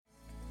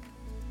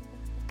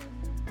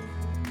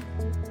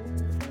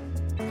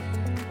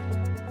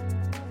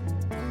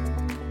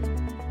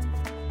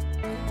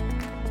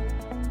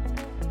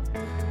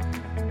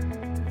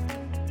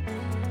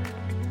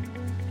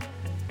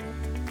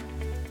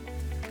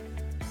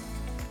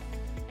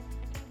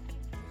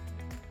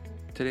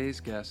Today's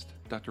guest,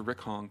 Dr. Rick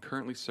Hong,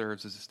 currently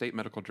serves as the State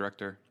Medical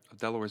Director of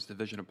Delaware's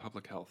Division of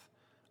Public Health,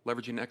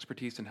 leveraging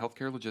expertise in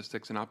healthcare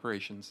logistics and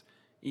operations,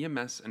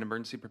 EMS and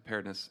emergency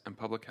preparedness, and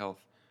public health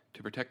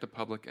to protect the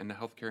public and the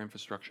healthcare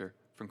infrastructure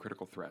from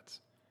critical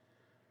threats.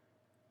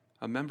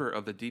 A member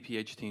of the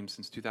DPH team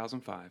since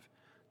 2005,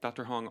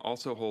 Dr. Hong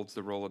also holds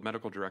the role of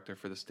Medical Director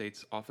for the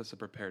state's Office of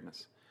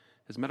Preparedness.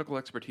 His medical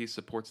expertise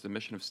supports the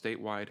mission of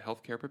statewide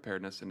healthcare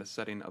preparedness in the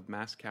setting of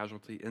mass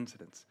casualty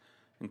incidents,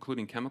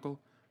 including chemical,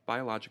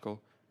 biological,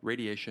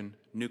 radiation,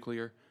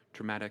 nuclear,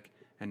 traumatic,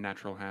 and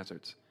natural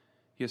hazards.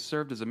 He has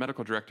served as a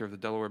medical director of the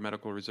Delaware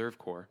Medical Reserve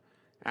Corps,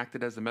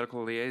 acted as the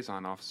medical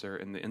liaison officer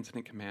in the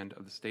Incident Command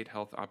of the State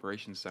Health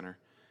Operations Center,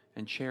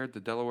 and chaired the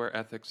Delaware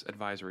Ethics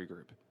Advisory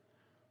Group.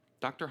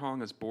 Dr.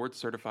 Hong is board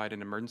certified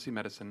in emergency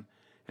medicine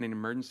and in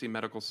emergency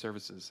medical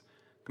services,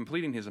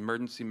 completing his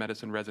emergency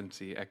medicine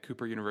residency at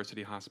Cooper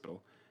University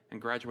Hospital and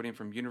graduating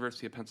from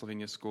University of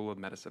Pennsylvania School of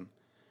Medicine.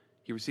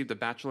 He received a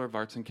Bachelor of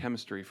Arts in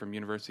Chemistry from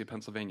University of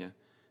Pennsylvania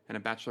and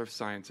a Bachelor of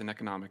Science in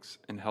Economics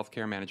and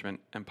Healthcare Management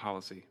and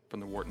Policy from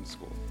the Wharton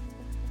School.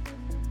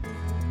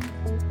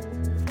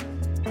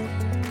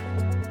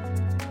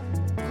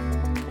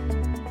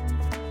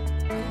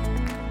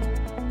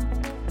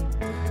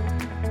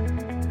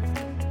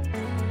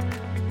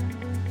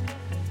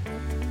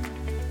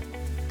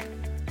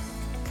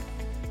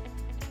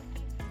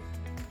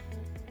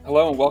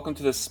 Hello and welcome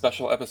to this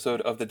special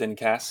episode of the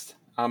DINcast.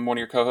 I'm one of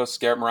your co-hosts,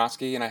 Garrett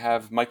Morosky, and I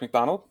have Mike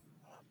McDonald.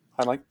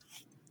 Hi, Mike.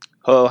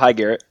 Hello. Hi,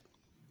 Garrett.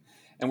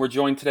 And we're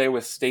joined today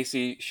with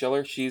Stacy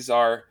Schiller. She's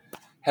our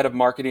head of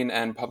marketing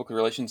and public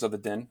relations of the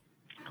DIN.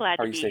 Glad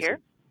to be Stacey? here.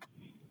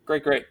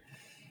 Great.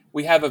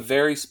 We have a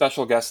very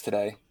special guest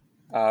today.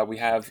 We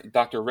have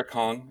Dr. Rick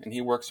Hong, and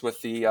he works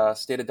with the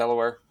State of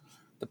Delaware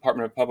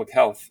Department of Public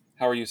Health.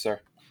 How are you,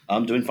 sir?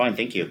 I'm doing fine,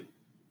 thank you.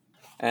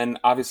 And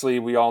obviously,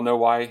 we all know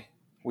why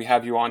we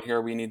have you on here.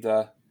 We need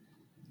to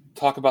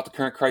talk about the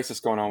current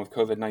crisis going on with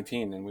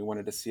COVID-19, and we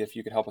wanted to see if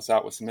you could help us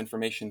out with some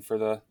information for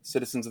the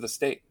citizens of the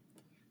state.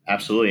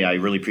 Absolutely. I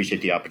really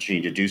appreciate the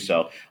opportunity to do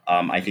so.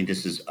 I think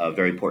this is a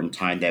very important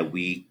time that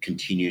we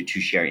continue to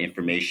share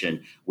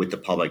information with the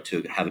public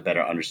to have a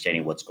better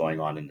understanding of what's going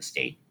on in the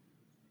state.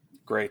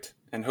 Great.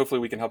 And hopefully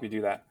we can help you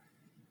do that.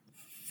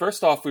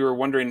 First off, we were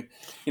wondering,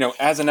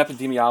 as an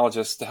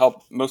epidemiologist, to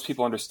help most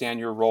people understand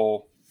your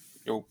role,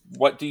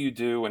 what do you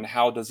do and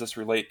how does this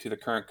relate to the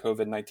current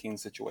COVID-19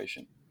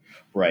 situation?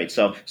 Right.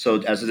 So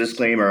as a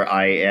disclaimer,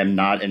 I am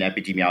not an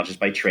epidemiologist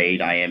by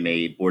trade. I am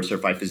a board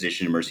certified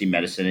physician in emergency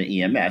medicine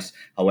and EMS.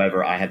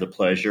 However, I have the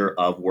pleasure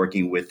of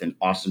working with an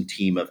awesome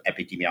team of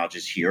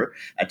epidemiologists here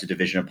at the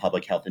Division of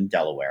Public Health in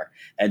Delaware.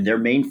 And their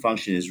main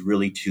function is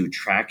really to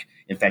track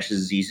infectious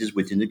diseases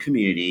within the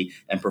community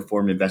and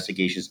perform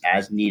investigations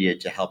as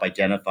needed to help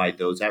identify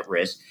those at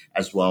risk,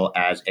 as well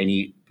as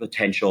any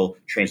potential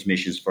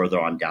transmissions further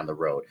on down the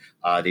road.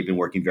 They've been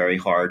working very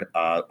hard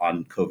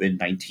on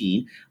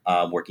COVID-19,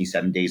 working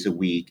 7 days a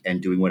week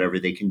and doing whatever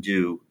they can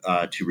do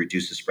to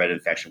reduce the spread of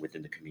infection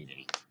within the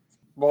community.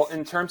 Well,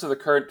 in terms of the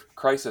current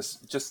crisis,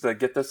 just to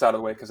get this out of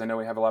the way, because I know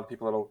we have a lot of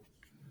people that will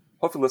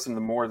hopefully listen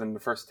to more than the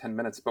first 10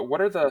 minutes, but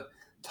what are the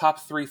top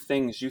 3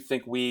 things you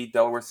think we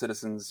Delaware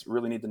citizens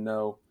really need to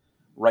know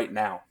right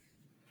now?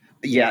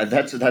 Yeah,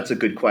 that's a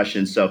good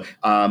question. So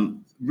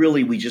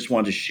really, we just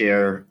want to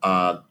share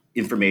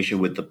information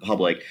with the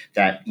public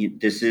that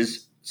this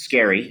is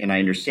scary, and I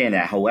understand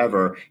that.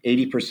 However,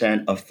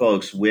 80% of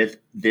folks with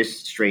this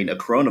strain of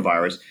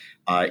coronavirus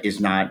is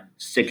not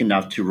sick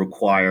enough to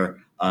require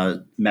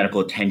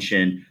medical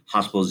attention,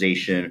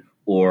 hospitalization,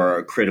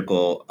 or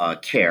critical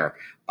care.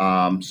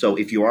 So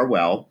if you are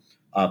well,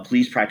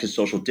 please practice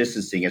social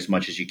distancing as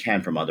much as you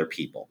can from other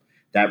people.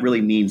 That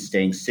really means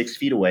staying 6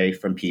 feet away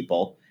from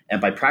people. And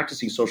by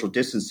practicing social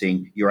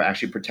distancing, you're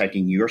actually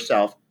protecting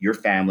yourself, your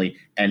family,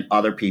 and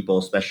other people,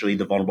 especially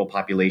the vulnerable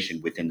population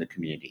within the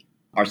community.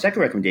 Our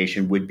second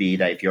recommendation would be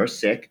that if you're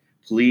sick,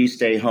 please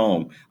stay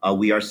home.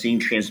 We are seeing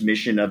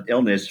transmission of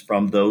illness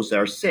from those that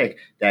are sick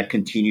that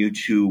continue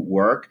to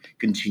work,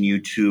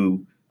 continue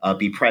to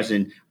be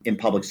present in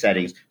public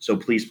settings. So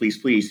please,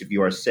 if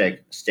you are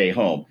sick, stay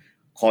home.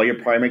 Call your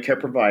primary care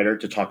provider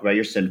to talk about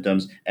your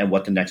symptoms and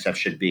what the next step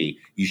should be.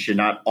 You should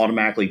not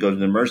automatically go to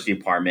the emergency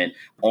department.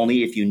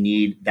 Only if you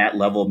need that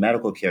level of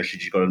medical care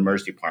should you go to the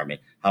emergency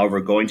department.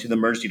 However, going to the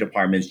emergency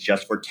departments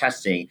just for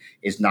testing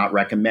is not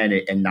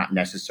recommended and not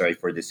necessary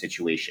for this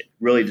situation.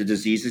 Really, the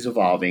disease is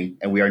evolving,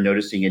 and we are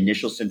noticing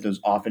initial symptoms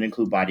often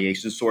include body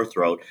aches and sore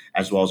throat,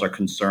 as well as our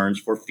concerns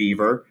for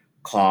fever,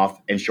 cough,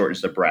 and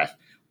shortness of breath.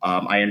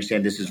 I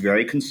understand this is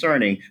very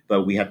concerning,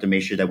 but we have to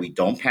make sure that we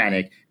don't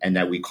panic and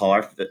that we call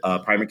our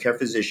primary care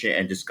physician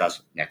and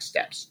discuss next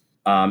steps.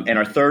 And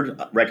our third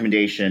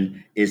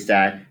recommendation is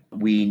that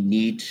we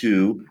need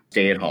to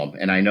stay at home.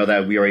 And I know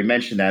that we already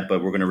mentioned that,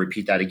 but we're going to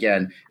repeat that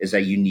again, is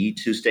that you need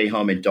to stay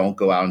home and don't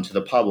go out into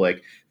the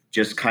public.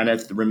 Just kind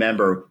of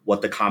remember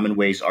what the common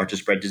ways are to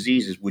spread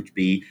diseases, which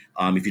be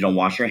if you don't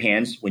wash your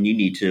hands when you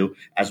need to,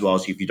 as well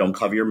as if you don't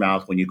cover your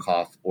mouth when you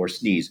cough or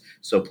sneeze.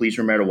 So please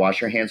remember to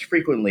wash your hands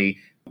frequently,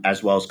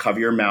 as well as cover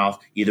your mouth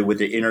either with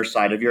the inner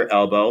side of your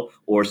elbow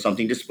or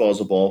something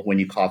disposable when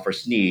you cough or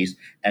sneeze.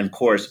 And of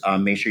course,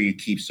 make sure you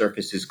keep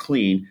surfaces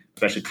clean,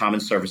 especially common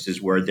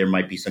surfaces where there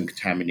might be some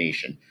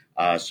contamination.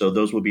 So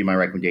those would be my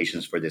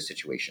recommendations for this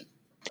situation.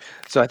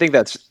 So I think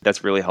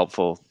that's really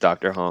helpful,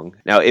 Dr. Hong.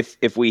 Now,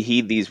 if we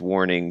heed these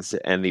warnings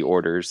and the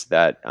orders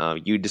that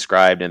you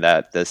described and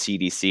that the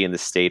CDC and the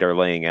state are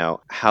laying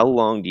out, how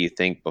long do you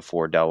think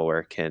before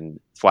Delaware can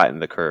flatten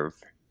the curve?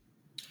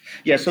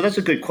 Yeah, so that's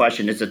a good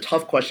question. It's a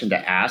tough question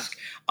to ask.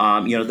 There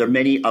are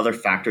many other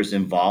factors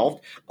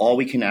involved. All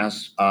we can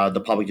ask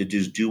the public to do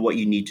is do what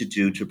you need to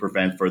do to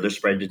prevent further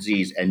spread of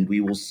disease, and we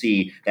will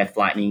see that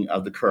flattening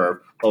of the curve,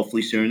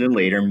 hopefully sooner than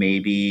later,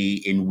 maybe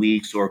in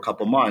weeks or a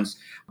couple months.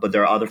 But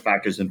there are other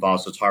factors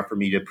involved, so it's hard for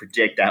me to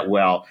predict that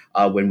well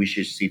when we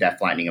should see that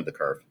flattening of the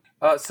curve.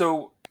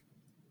 So,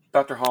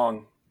 Dr.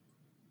 Hong,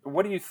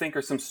 what do you think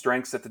are some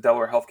strengths that the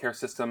Delaware healthcare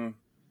system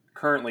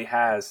currently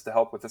has to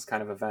help with this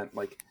kind of event?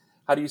 Like,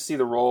 how do you see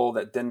the role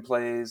that DIN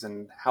plays,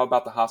 and how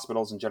about the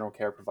hospitals and general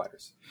care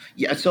providers?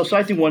 Yeah, so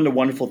I think one of the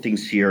wonderful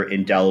things here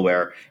in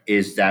Delaware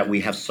is that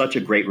we have such a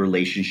great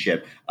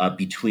relationship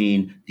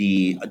between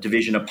the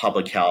Division of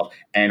Public Health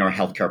and our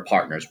healthcare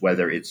partners,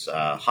 whether it's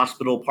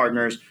hospital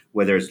partners,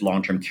 whether it's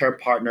long-term care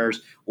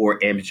partners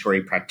or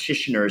ambulatory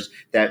practitioners,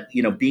 that,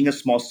 being a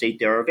small state,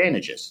 there are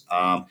advantages.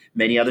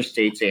 Many other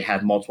states, they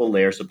have multiple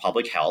layers of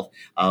public health.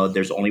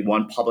 There's only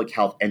one public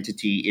health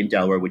entity in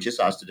Delaware, which is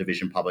us, the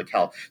Division of Public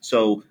Health.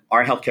 So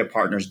our healthcare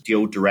partners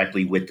deal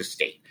directly with the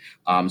state.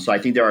 So I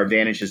think there are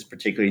advantages,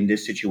 particularly in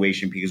this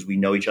situation, because we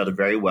know each other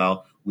very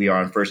well. We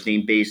are on first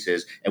name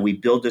basis, and we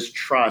build this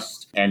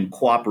trust and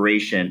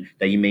cooperation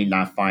that you may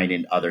not find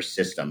in other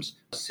systems,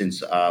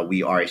 since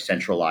we are a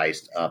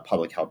centralized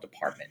public health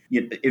department.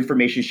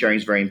 Information sharing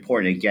is very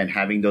important. Again,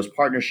 having those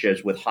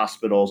partnerships with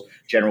hospitals,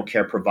 general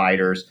care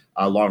providers,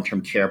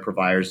 long-term care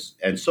providers,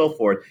 and so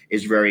forth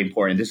is very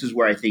important. This is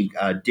where I think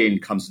DIN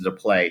comes into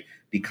play,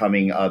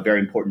 becoming a very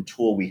important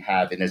tool we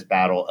have in this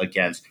battle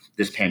against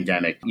this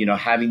pandemic.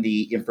 Having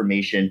the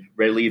information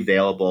readily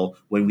available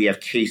when we have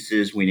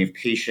cases, when we have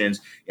patients,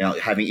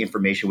 having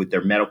information with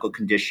their medical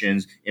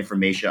conditions,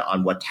 information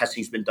on what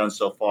testing's been done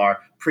so far,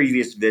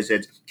 previous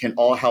visits, can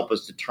all help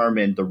us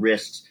determine the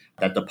risks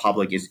that the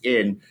public is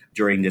in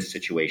during this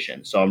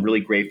situation. So I'm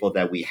really grateful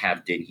that we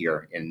have DIN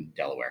here in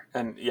Delaware.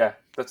 And yeah,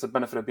 that's the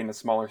benefit of being a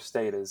smaller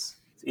state, is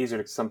it's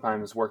easier to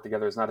sometimes work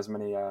together. There's not as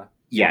many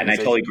yeah, and I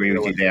totally agree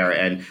with you there.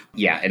 And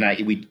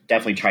we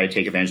definitely try to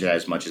take advantage of that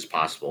as much as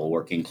possible,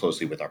 working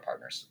closely with our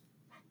partners.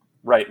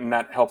 Right, and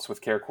that helps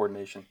with care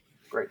coordination.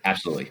 Great.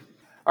 Absolutely.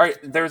 All right,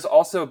 there's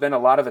also been a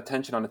lot of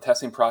attention on the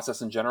testing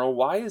process in general.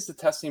 Why is the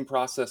testing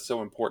process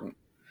so important?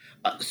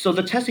 So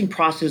the testing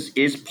process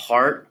is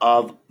part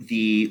of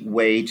the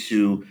way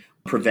to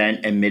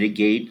prevent and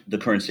mitigate the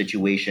current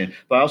situation.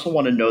 But I also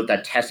want to note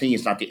that testing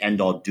is not the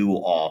end-all,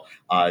 do-all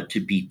to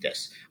beat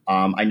this.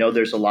 I know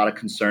there's a lot of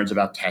concerns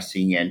about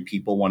testing, and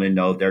people want to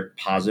know if they're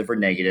positive or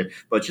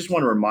negative. But just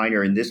want to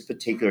reminder, in this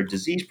particular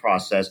disease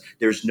process,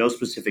 there's no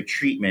specific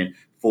treatment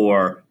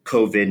for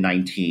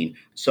COVID-19.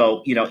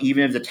 So,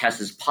 even if the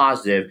test is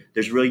positive,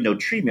 there's really no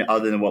treatment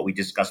other than what we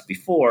discussed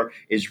before,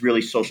 is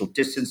really social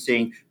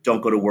distancing.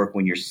 Don't go to work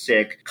when you're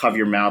sick. Cover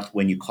your mouth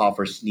when you cough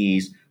or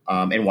sneeze.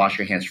 And wash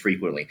your hands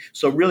frequently.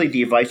 So really,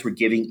 the advice we're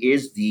giving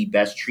is the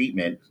best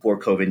treatment for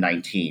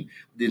COVID-19.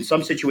 In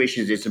some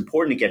situations, it's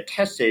important to get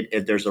tested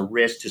if there's a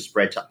risk to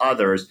spread to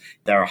others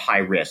that are high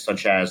risk,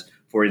 such as,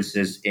 for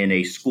instance, in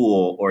a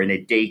school or in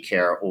a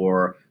daycare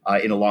or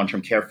in a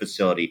long-term care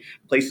facility,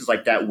 places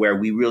like that where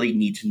we really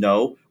need to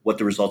know what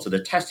the results of the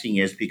testing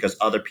is, because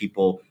other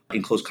people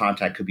in close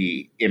contact could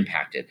be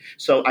impacted.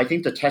 So I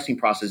think the testing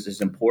process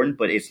is important,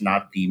 but it's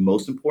not the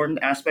most important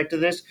aspect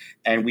of this.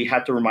 And we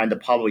have to remind the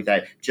public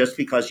that just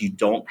because you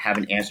don't have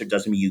an answer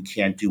doesn't mean you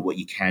can't do what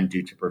you can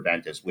do to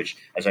prevent this, which,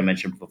 as I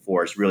mentioned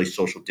before, is really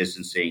social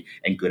distancing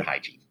and good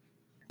hygiene.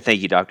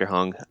 Thank you, Dr.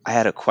 Hong. I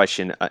had a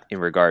question in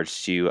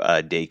regards to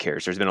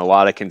daycares. There's been a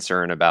lot of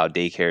concern about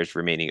daycares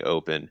remaining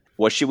open.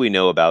 What should we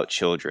know about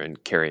children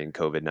carrying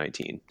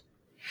COVID-19?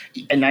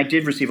 And I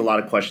did receive a lot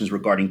of questions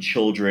regarding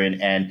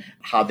children and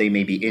how they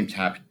may be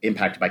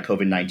impacted by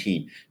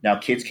COVID-19. Now,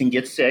 kids can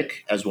get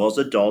sick as well as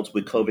adults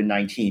with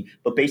COVID-19,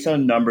 but based on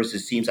the numbers,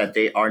 it seems that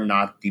they are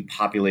not the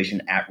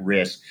population at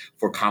risk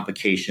for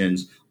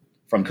complications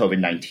from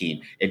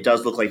COVID-19. It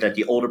does look like that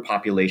the older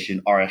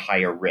population are at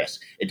higher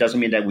risk. It doesn't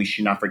mean that we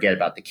should not forget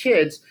about the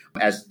kids,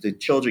 as the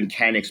children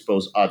can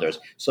expose others.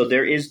 So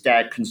there is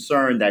that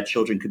concern that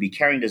children could be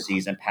carrying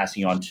disease and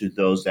passing on to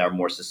those that are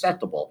more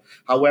susceptible.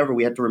 However,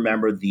 we have to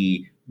remember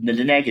the the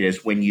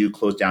negatives when you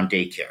close down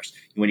daycares.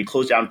 When you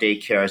close down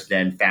daycares,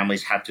 then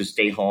families have to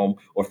stay home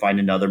or find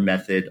another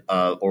method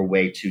or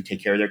way to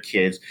take care of their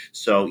kids.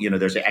 So,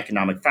 there's an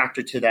economic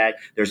factor to that.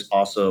 There's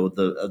also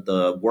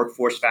the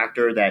workforce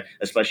factor that,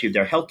 especially if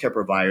they're healthcare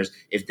providers,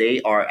 if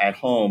they are at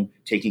home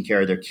taking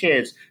care of their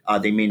kids,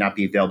 they may not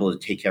be available to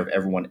take care of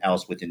everyone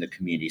else within the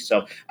community.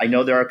 So I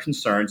know there are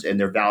concerns and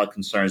they're valid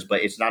concerns,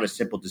 but it's not a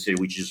simple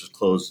decision. We just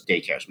close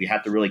daycares. We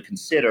have to really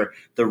consider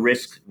the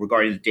risk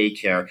regarding the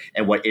daycare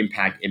and what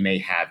impact it may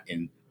have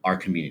in our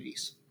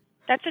communities.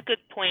 That's a good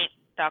point,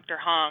 Dr.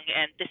 Hong,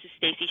 and this is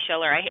Stacy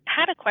Schiller. I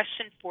had a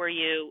question for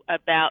you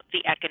about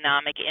the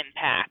economic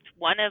impact.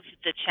 One of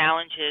the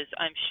challenges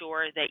I'm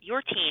sure that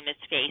your team is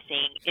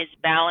facing is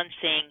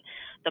balancing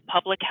the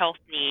public health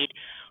need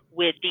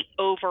with the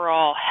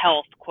overall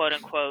health, quote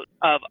unquote,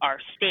 of our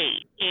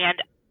state.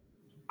 And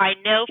I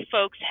know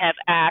folks have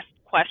asked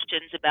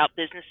questions about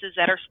businesses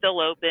that are still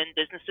open,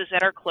 businesses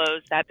that are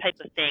closed, that type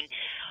of thing.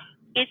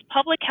 Is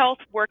public health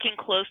working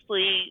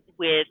closely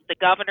with the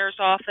governor's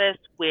office,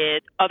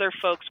 with other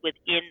folks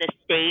within the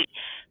state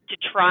to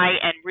try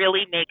and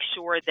really make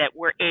sure that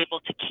we're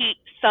able to keep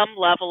some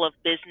level of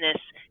business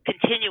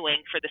continuing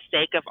for the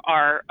sake of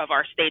our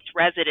state's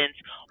residents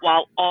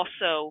while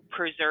also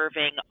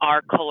preserving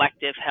our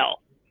collective health?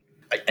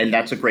 And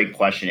that's a great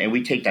question. And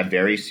we take that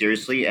very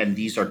seriously. And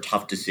these are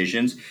tough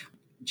decisions.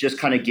 Just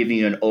kind of giving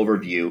you an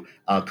overview,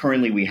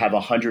 currently we have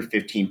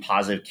 115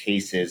 positive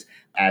cases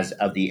as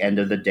of the end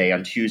of the day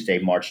on Tuesday,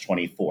 March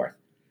 24th.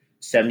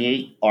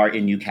 78 are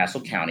in Newcastle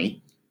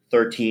County,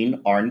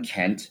 13 are in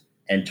Kent,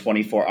 and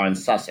 24 are in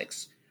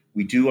Sussex.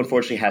 We do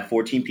unfortunately have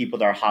 14 people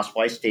that are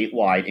hospitalized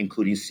statewide,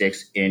 including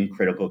 6 in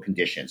critical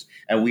conditions.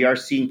 And we are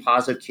seeing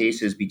positive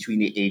cases between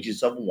the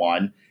ages of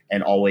 1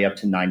 and all the way up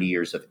to 90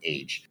 years of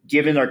age.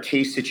 Given our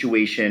case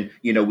situation,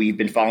 we've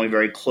been following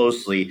very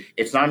closely.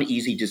 It's not an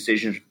easy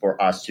decision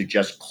for us to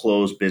just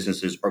close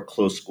businesses or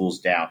close schools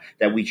down,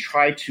 that we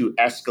try to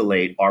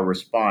escalate our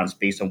response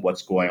based on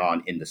what's going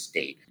on in the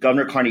state.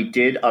 Governor Carney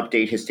did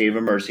update his state of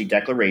emergency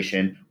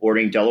declaration,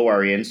 ordering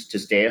Delawareans to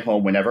stay at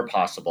home whenever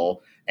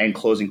possible, and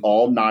closing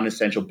all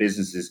non-essential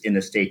businesses in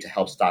the state to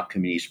help stop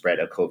community spread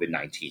of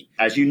COVID-19.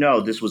 As you know,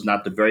 this was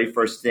not the very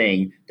first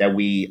thing that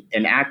we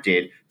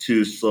enacted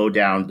to slow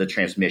down the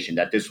transmission,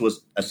 that this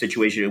was a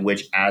situation in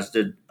which, as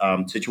the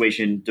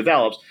situation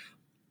develops,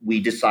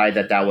 we decide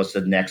that was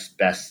the next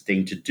best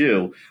thing to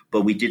do.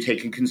 But we did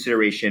take in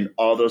consideration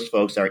all those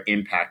folks that are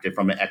impacted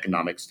from an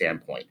economic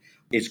standpoint.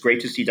 It's great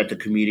to see that the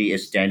community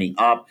is standing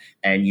up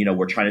and,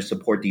 we're trying to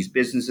support these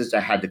businesses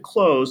that had to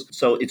close.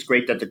 So it's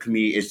great that the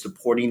community is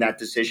supporting that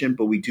decision,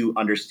 but we do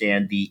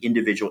understand the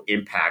individual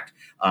impact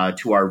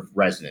to our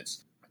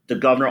residents. The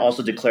governor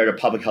also declared a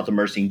public health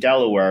emergency in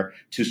Delaware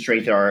to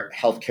strengthen our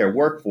healthcare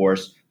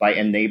workforce by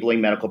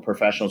enabling medical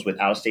professionals with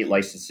out-of-state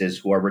licenses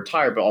who are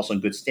retired but also in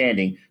good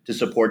standing to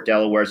support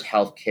Delaware's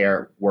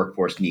healthcare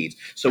workforce needs.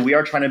 So we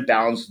are trying to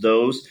balance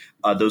those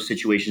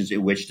situations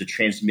in which the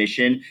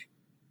transmission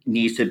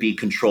needs to be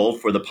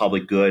controlled for the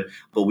public good,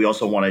 but we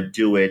also want to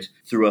do it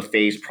through a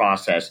phased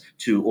process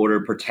to order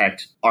to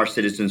protect our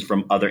citizens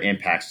from other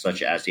impacts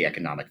such as the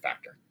economic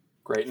factor.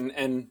 Great.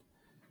 And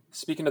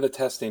speaking of the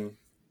testing,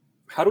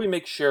 how do we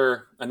make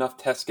sure enough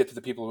tests get to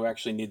the people who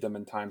actually need them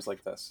in times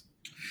like this?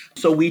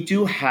 So we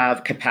do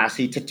have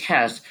capacity to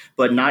test,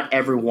 but not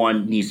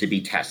everyone needs to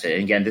be tested.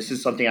 And again, this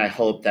is something I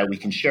hope that we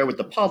can share with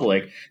the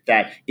public,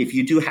 that if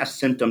you do have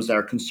symptoms that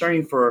are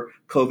concerning for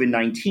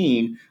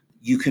COVID-19,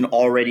 you can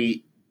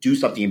already do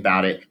something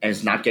about it, and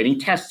it's not getting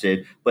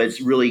tested, but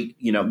it's really,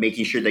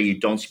 making sure that you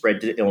don't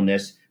spread the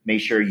illness, make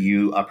sure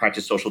you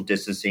practice social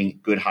distancing,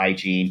 good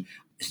hygiene,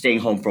 staying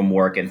home from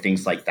work, and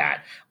things like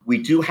that. We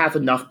do have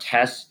enough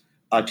tests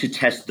to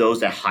test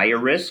those at higher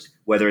risk,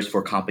 whether it's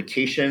for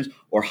complications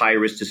or higher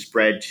risk to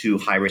spread to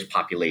high-risk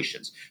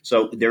populations.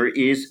 So there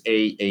is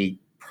a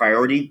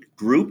priority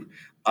group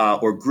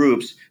or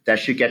groups that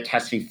should get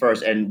testing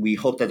first, and we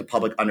hope that the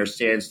public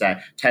understands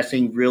that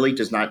testing really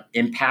does not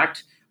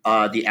impact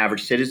the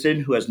average citizen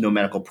who has no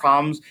medical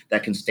problems,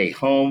 that can stay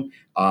home,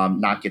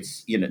 not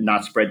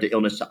spread the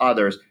illness to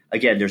others.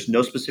 Again, there's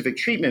no specific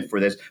treatment for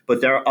this,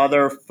 but there are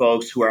other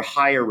folks who are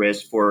higher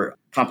risk for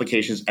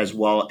complications as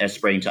well as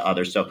spreading to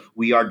others. So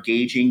we are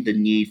gauging the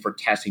need for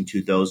testing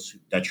to those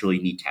that truly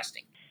need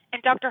testing.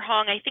 And Dr.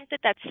 Hong, I think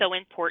that's so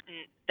important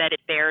that it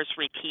bears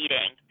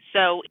repeating.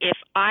 So if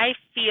I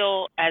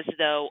feel as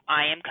though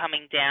I am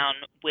coming down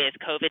with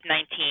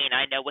COVID-19,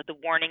 I know what the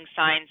warning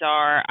signs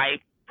are, I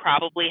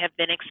probably have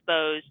been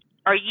exposed.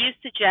 Are you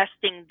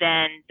suggesting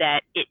then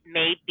that it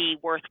may be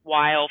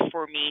worthwhile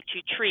for me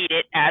to treat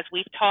it, as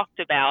we've talked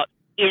about,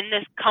 in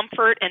the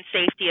comfort and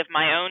safety of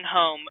my own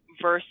home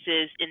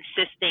versus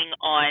insisting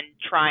on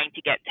trying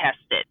to get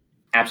tested?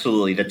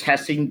 Absolutely. The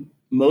testing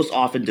most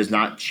often does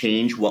not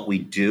change what we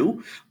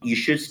do. You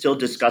should still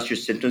discuss your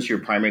symptoms to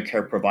your primary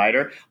care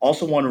provider.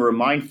 Also want to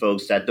remind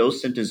folks that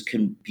those symptoms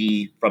can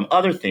be from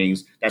other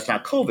things that's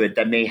not COVID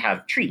that may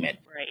have treatment.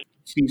 Right.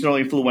 Seasonal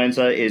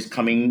influenza is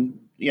coming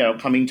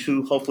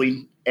to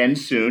hopefully end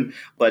soon,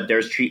 but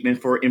there's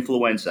treatment for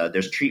influenza.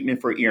 There's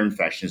treatment for ear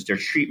infections.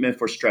 There's treatment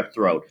for strep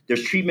throat.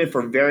 There's treatment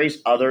for various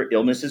other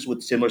illnesses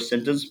with similar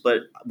symptoms,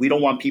 but we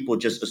don't want people to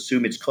just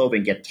assume it's COVID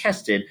and get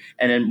tested.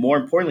 And then more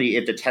importantly,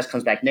 if the test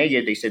comes back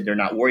negative, they said they're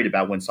not worried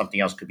about when something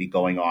else could be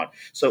going on.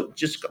 So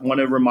just want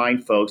to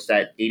remind folks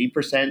that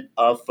 80%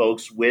 of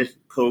folks with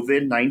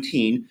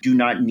COVID-19 do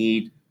not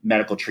need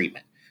medical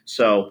treatment.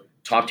 So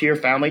talk to your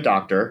family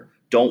doctor.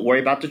 Don't worry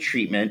about the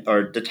treatment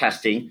or the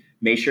testing.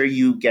 Make sure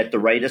you get the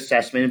right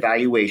assessment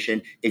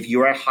evaluation. If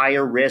you're at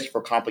higher risk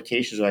for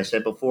complications, as I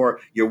said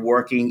before, you're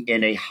working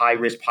in a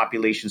high-risk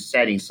population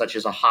setting, such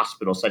as a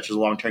hospital, such as a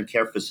long-term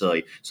care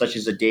facility, such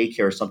as a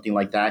daycare or something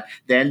like that,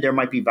 then there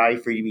might be value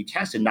for you to be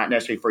tested, not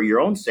necessarily for your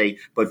own sake,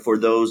 but for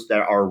those that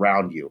are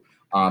around you.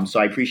 So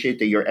I appreciate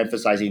that you're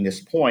emphasizing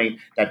this point,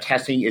 that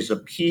testing is a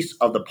piece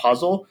of the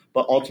puzzle,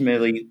 but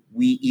ultimately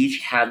we each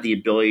have the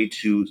ability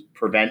to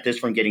prevent this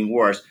from getting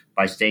worse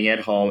by staying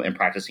at home and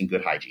practicing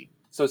good hygiene.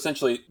 So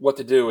essentially what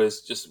to do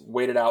is just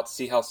wait it out,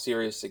 see how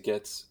serious it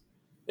gets.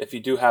 If you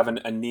do have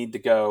a need to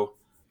go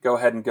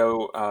ahead and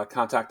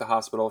contact the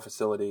hospital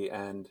facility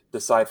and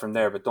decide from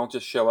there. But don't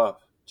just show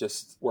up.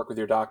 Just work with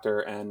your doctor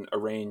and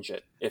arrange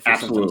it if your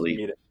symptoms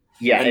need it.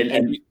 Yeah,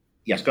 and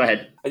yes, go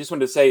ahead. I just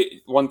wanted to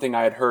say one thing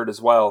I had heard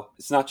as well.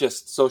 It's not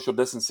just social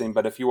distancing,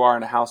 but if you are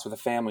in a house with a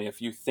family,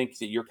 if you think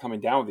that you're coming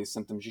down with these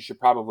symptoms, you should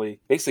probably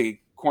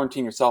basically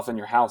quarantine yourself in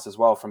your house as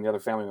well from the other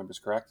family members,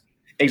 correct?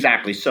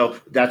 Exactly. So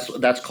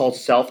that's called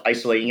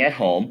self-isolating at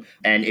home.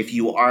 And if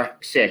you are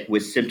sick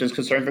with symptoms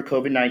concerned for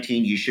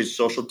COVID-19, you should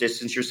social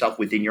distance yourself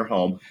within your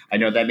home. I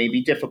know that may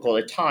be difficult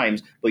at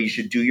times, but you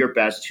should do your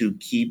best to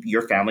keep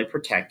your family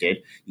protected.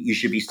 You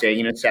should be staying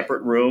in a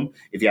separate room.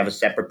 If you have a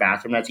separate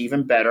bathroom, that's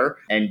even better.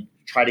 And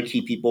try to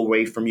keep people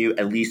away from you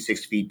at least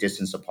 6 feet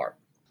distance apart.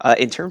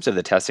 In terms of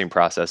the testing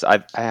process,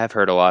 I have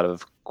heard a lot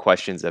of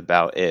questions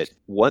about it.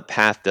 What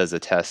path does a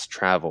test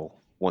travel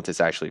once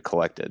it's actually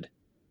collected?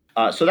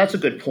 So that's a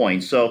good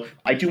point. So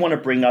I do want to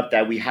bring up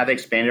that we have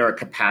expanded our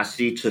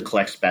capacity to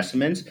collect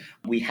specimens.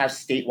 We have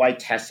statewide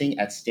testing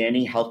at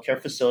standing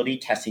healthcare facility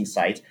testing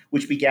sites,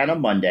 which began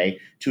on Monday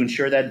to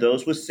ensure that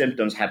those with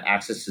symptoms have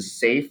access to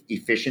safe,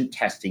 efficient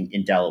testing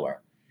in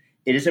Delaware.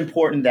 It is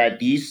important that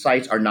these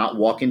sites are not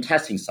walk-in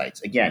testing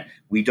sites. Again,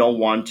 we don't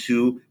want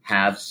to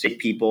have sick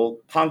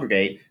people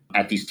congregate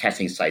at these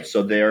testing sites.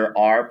 So there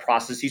are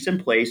processes in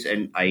place,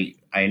 and I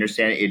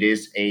understand it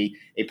is a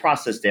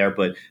process there,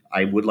 but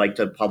I would like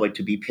the public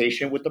to be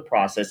patient with the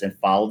process and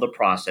follow the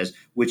process,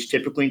 which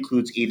typically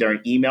includes either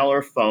an email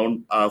or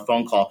phone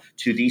call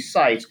to these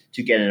sites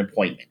to get an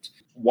appointment.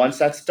 Once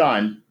that's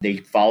done, they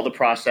follow the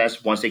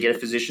process. Once they get a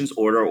physician's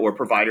order or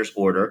provider's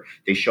order,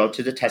 they show up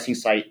to the testing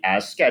site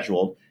as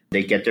scheduled.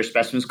 They get their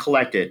specimens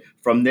collected.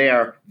 From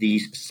there,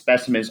 these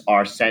specimens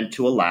are sent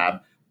to a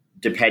lab.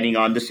 Depending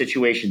on the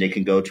situation, they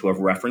can go to a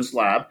reference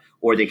lab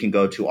or they can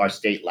go to our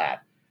state lab.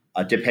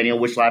 Depending on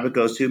which lab it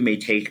goes to, may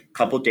take a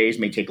couple of days,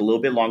 may take a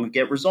little bit longer to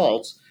get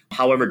results.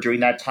 However,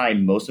 during that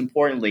time, most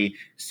importantly,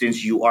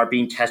 since you are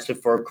being tested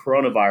for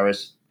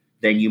coronavirus,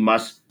 then you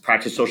must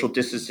practice social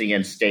distancing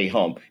and stay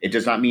home. It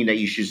does not mean that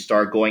you should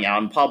start going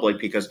out in public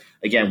because,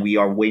 again, we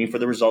are waiting for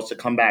the results to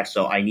come back.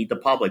 So I need the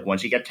public.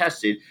 Once you get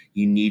tested,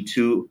 you need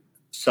to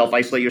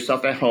self-isolate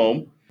yourself at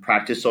home,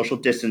 practice social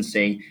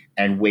distancing,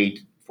 and wait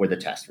for the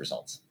test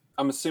results.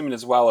 I'm assuming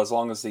as well, as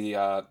long as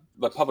the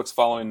public's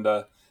following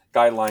the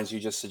guidelines you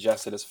just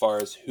suggested as far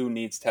as who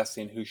needs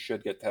testing, who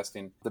should get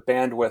testing, the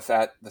bandwidth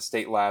at the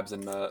state labs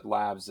and the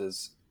labs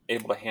is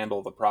able to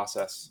handle the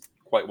process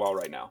quite well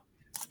right now.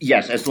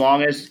 Yes, as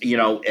long as,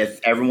 if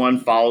everyone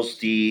follows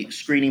the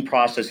screening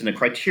process and the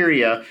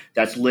criteria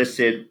that's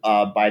listed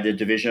by the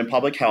Division of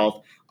Public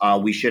Health,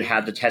 we should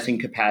have the testing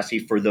capacity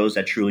for those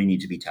that truly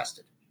need to be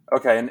tested.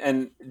 Okay,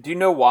 and do you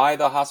know why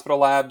the hospital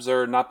labs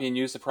are not being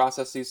used to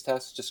process these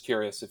tests? Just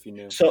curious if you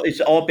knew. So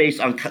it's all based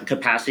on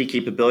capacity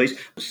capabilities.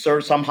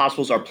 Some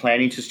hospitals are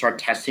planning to start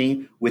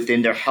testing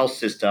within their health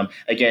system.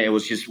 Again, it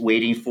was just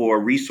waiting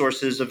for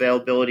resources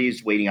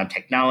availabilities, waiting on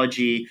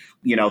technology.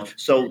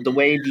 So the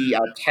way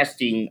the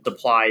testing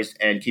supplies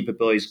and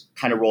capabilities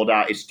kind of rolled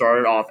out, it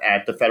started off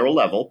at the federal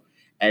level,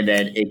 and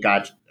then it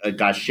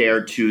got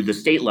shared to the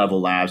state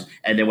level labs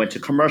and then went to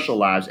commercial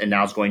labs, and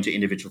now it's going to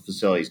individual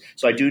facilities.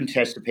 So I do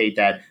anticipate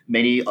that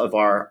many of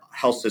our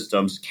health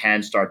systems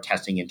can start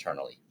testing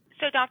internally.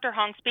 So Dr.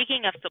 Hong,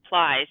 speaking of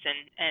supplies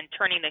and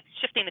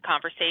shifting the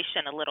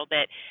conversation a little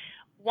bit,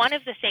 one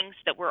of the things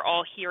that we're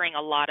all hearing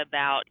a lot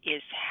about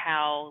is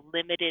how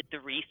limited the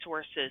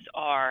resources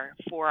are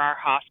for our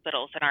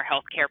hospitals and our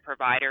healthcare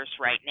providers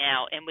right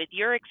now. And with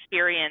your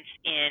experience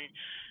in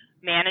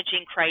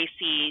managing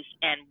crises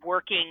and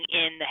working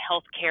in the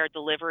healthcare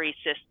delivery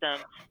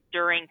system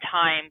during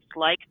times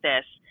like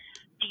this,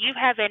 do you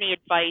have any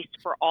advice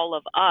for all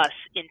of us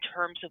in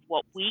terms of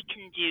what we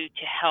can do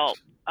to help,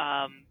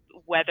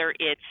 whether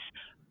it's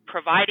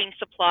providing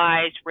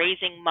supplies,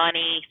 raising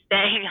money,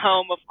 staying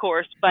home, of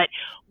course, but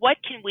what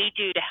can we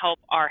do to help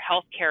our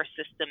healthcare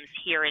systems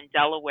here in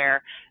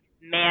Delaware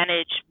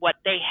manage what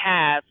they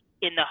have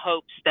in the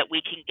hopes that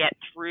we can get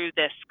through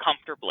this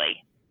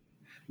comfortably?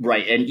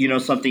 Right.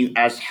 And something,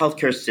 as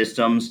healthcare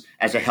systems,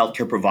 as a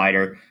healthcare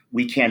provider,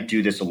 we can't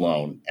do this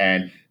alone.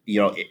 And,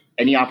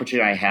 any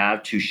opportunity I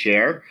have to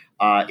share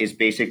is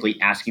basically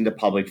asking the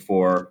public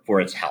for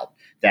its help.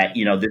 That,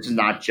 this is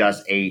not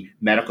just a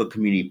medical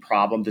community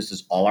problem. This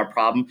is all our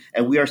problem.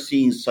 And we are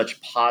seeing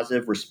such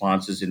positive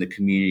responses in the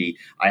community.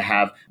 I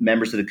have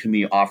members of the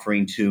community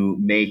offering to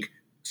make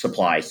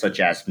supplies such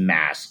as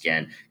masks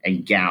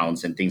and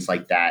gowns and things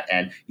like that.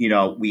 And,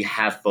 we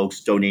have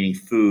folks donating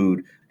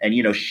food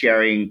and,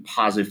 sharing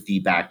positive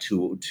feedback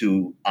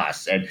to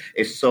us. And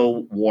it's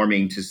so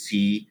warming to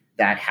see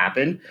that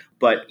happen.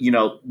 But,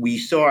 we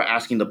still are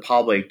asking the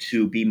public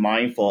to be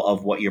mindful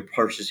of what you're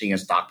purchasing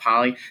and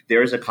stockpiling.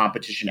 There is a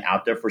competition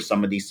out there for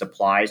some of these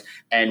supplies.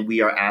 And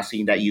we are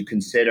asking that you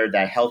consider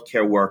that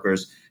healthcare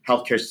workers,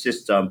 healthcare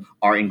system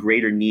are in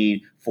greater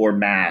need for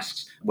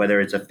masks, whether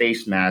it's a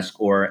face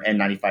mask or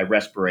N95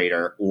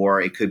 respirator,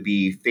 or it could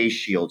be face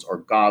shields or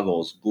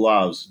goggles,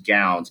 gloves,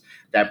 gowns,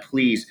 that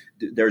please,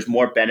 there's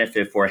more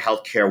benefit for a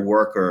healthcare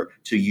worker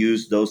to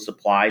use those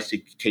supplies to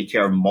take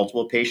care of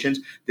multiple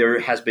patients. There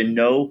has been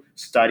no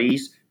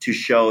studies to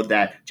show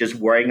that just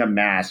wearing a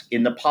mask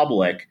in the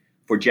public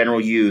for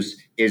general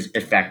use is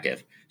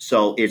effective.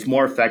 So it's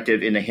more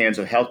effective in the hands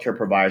of healthcare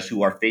providers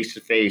who are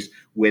face-to-face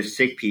with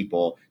sick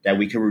people, that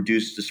we can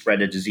reduce the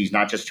spread of disease,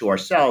 not just to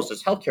ourselves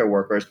as healthcare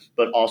workers,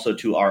 but also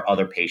to our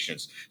other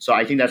patients. So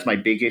I think that's my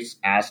biggest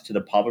ask to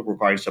the public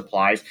regarding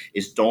supplies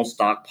is don't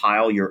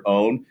stockpile your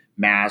own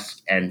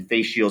masks and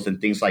face shields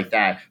and things like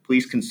that.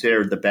 Please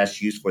consider the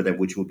best use for them,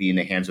 which will be in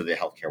the hands of the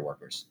healthcare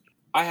workers.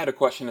 I had a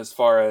question as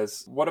far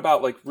as what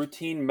about like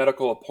routine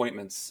medical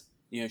appointments?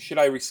 Should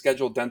I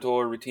reschedule dental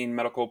or routine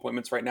medical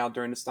appointments right now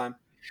during this time?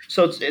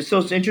 So it's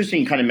interesting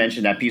you kind of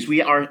mentioned that, because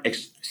we are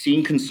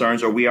seeing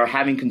concerns, or we are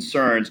having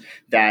concerns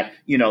that,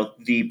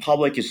 the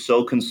public is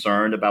so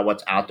concerned about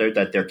what's out there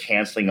that they're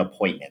canceling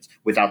appointments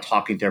without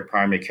talking to their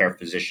primary care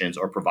physicians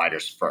or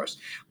providers first.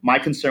 My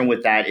concern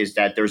with that is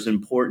that there's an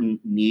important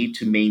need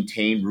to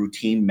maintain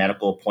routine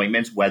medical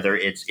appointments, whether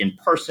it's in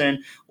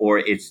person or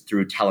it's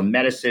through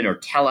telemedicine or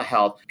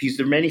telehealth, because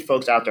there are many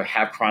folks out there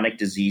have chronic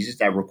diseases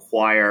that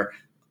require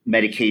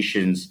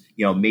medications,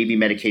 maybe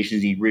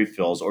medications need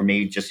refills or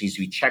maybe just needs to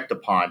be checked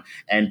upon.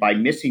 And by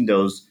missing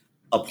those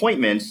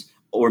appointments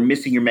or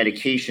missing your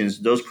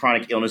medications, those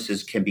chronic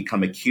illnesses can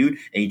become acute,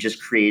 and you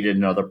just created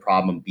another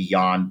problem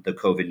beyond the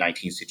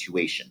COVID-19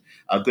 situation.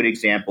 A good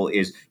example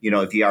is,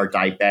 if you are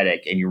diabetic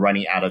and you're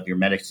running out of your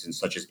medicines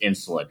such as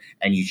insulin,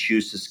 and you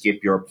choose to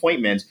skip your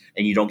appointments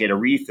and you don't get a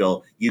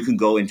refill, you can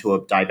go into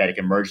a diabetic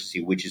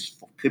emergency, which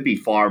could be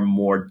far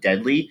more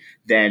deadly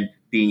than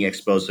being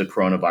exposed to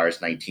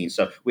coronavirus 19.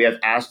 So we have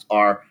asked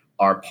our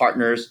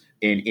partners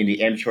in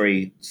the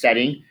ambulatory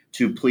setting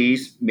to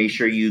please make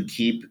sure you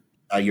keep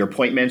your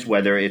appointments,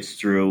 whether it's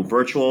through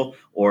virtual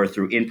or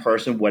through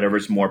in-person, whatever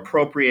is more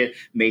appropriate.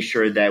 Make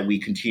sure that we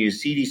continue to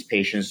see these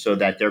patients so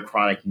that their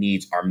chronic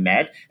needs are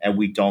met and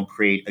we don't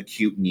create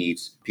acute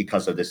needs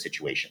because of this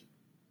situation.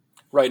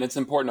 Right, and it's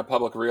important the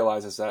public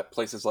realizes that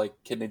places like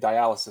kidney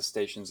dialysis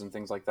stations and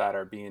things like that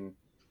are being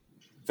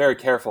very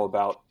careful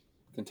about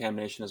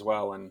contamination as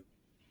well and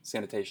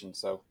sanitation.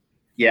 So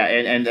yeah,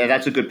 and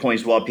that's a good point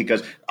as well,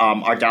 because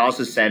our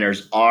dialysis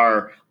centers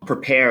are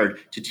prepared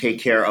to take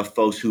care of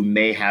folks who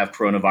may have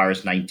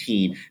coronavirus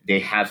 19. They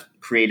have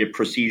created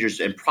procedures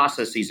and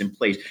processes in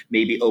place,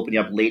 maybe opening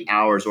up late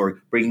hours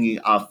or bringing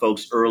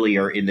folks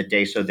earlier in the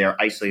day so they're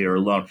isolated or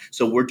alone.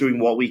 So we're doing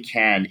what we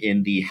can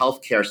in the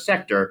healthcare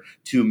sector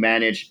to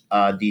manage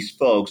these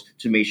folks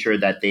to make sure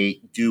that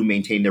they do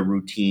maintain their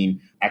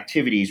routine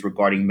activities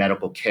regarding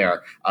medical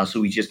care.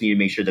 So we just need to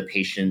make sure the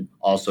patient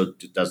also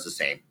does the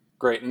same.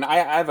 Great. And I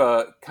have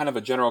a kind of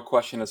a general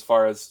question as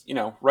far as,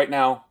 right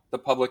now the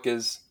public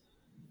is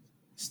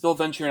still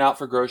venturing out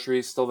for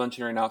groceries, still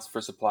venturing out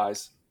for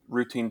supplies,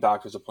 routine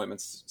doctor's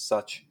appointments,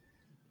 such.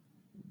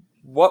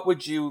 What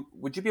would you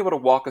be able to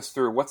walk us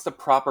through? What's the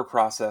proper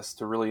process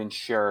to really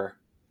ensure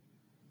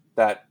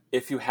that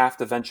if you have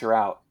to venture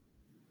out,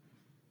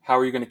 how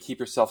are you going to keep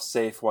yourself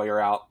safe while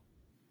you're out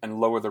and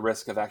lower the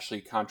risk of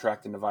actually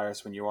contracting the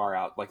virus when you are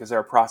out? Like, is there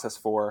a process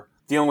for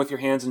dealing with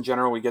your hands in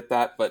general? We get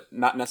that, but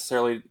not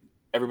necessarily.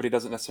 Everybody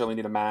doesn't necessarily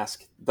need a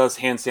mask. Does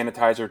hand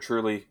sanitizer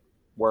truly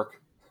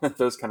work?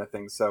 Those kind of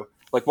things. So,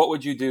 like, what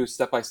would you do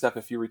step by step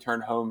if you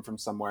return home from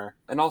somewhere?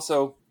 And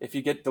also, if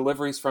you get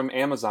deliveries from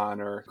Amazon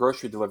or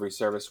grocery delivery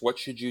service, what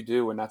should you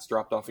do when that's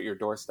dropped off at your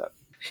doorstep?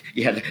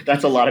 Yeah,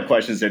 that's a lot of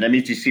questions there. Let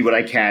me just see what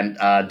I can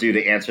do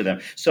to answer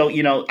them. So,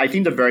 I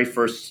think the very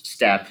first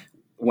step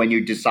when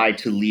you decide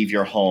to leave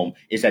your home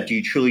is that do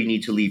you truly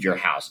need to leave your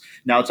house?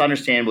 Now, it's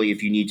understandable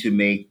if you need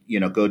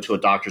to go to a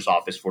doctor's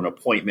office for an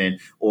appointment,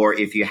 or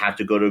if you have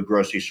to go to a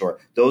grocery store.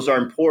 Those are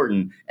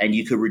important, and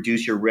you could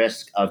reduce your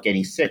risk of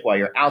getting sick while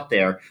you're out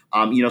there.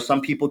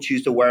 Some people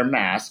choose to wear a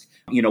mask.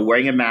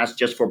 Wearing a mask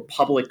just for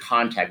public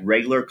contact,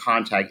 regular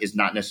contact, is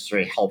not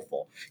necessarily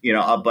helpful.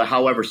 But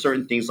however,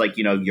 certain things like,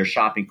 your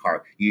shopping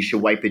cart, you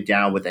should wipe it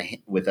down with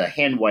a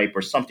hand wipe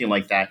or something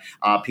like that,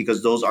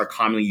 because those are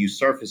commonly used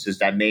surfaces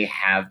that may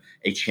have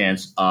a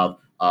chance of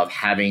of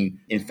having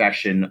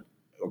infection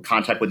or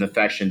contact with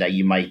infection that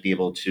you might be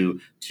able to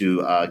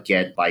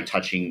get by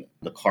touching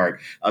the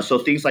cart. So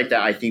things like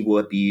that, I think,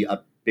 will be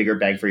a bigger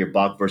bang for your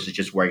buck versus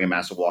just wearing a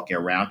mask and walking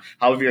around.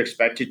 However, you're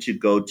expected to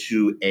go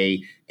to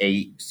a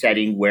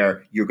setting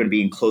where you're going to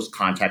be in close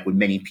contact with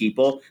many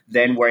people,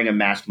 then wearing a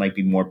mask might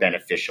be more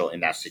beneficial in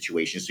that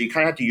situation. So you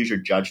kind of have to use your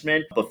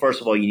judgment. But first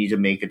of all, you need to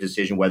make a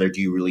decision whether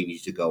do you really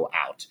need to go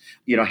out.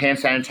 Hand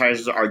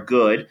sanitizers are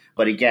good.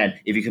 But again,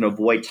 if you can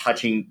avoid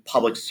touching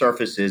public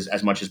surfaces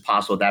as much as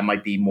possible, that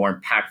might be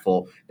more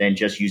impactful than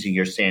just using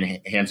your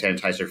hand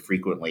sanitizer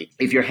frequently.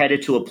 If you're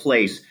headed to a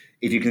place,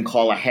 if you can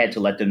call ahead to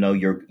let them know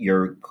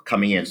you're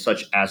coming in,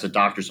 such as a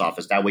doctor's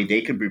office, that way they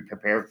can be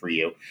prepared for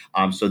you,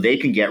 so they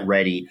can get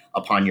ready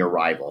upon your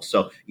arrival.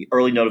 So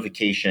early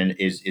notification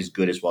is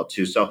good as well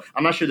too. So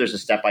I'm not sure there's a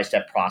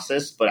step-by-step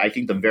process, but I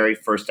think the very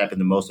first step and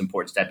the most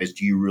important step is,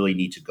 do you really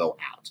need to go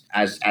out?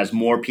 As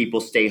more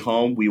people stay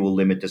home, we will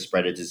limit the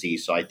spread of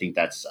disease. So I think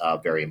that's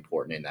very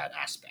important in that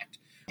aspect.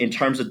 In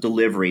terms of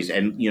deliveries,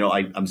 and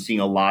I'm seeing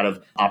a lot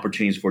of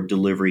opportunities for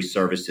delivery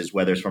services,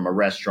 whether it's from a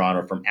restaurant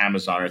or from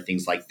Amazon or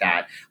things like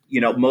that.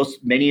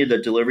 Many of the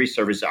delivery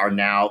services are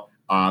now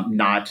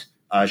not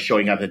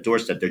showing up at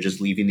doorstep. They're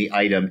just leaving the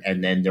item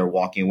and then they're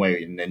walking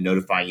away and then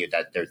notifying you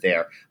that they're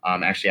there.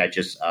 Actually, I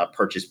just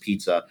purchased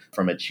pizza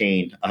from a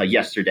chain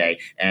yesterday.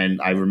 And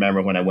I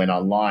remember when I went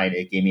online,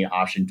 it gave me an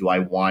option. Do I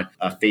want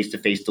a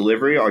face-to-face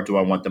delivery or do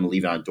I want them to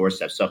leave it on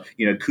doorstep? So,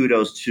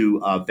 kudos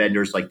to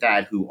vendors like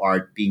that who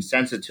are being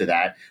sensitive to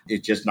that.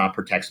 It just not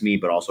protects me,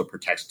 but also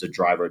protects the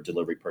driver or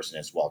delivery person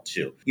as well,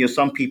 too.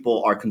 Some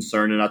people are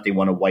concerned enough. They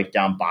want to wipe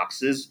down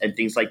boxes and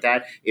things like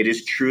that. It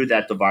is true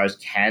that the virus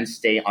can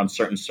stay on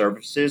certain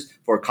services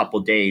for a couple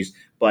of days,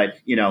 but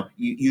you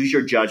use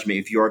your judgment.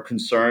 If you're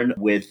concerned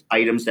with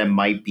items that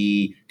might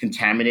be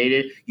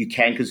contaminated, you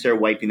can consider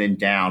wiping them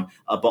down.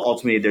 But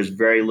ultimately, there's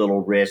very little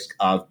risk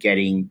of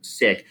getting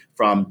sick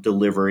from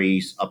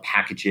deliveries of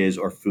packages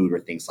or food or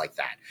things like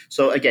that.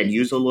 So again,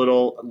 use a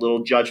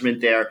little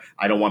judgment there.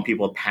 I don't want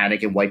people to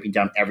panic and wiping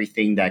down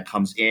everything that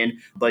comes in.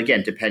 But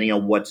again, depending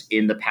on what's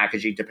in the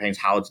packaging, depends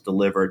how it's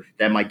delivered,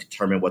 that might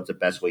determine what's the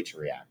best way to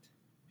react.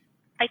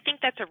 I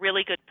think that's a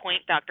really good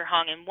point, Dr.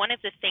 Hong. And one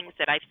of the things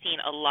that I've seen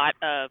a lot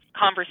of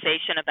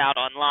conversation about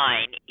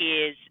online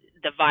is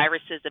the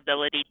virus's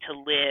ability to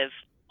live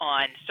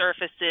on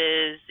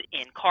surfaces,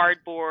 in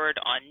cardboard,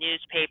 on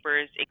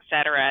newspapers, et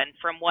cetera. And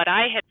from what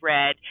I had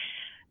read,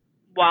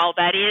 while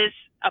that is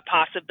a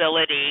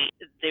possibility,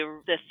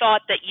 the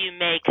thought that you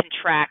may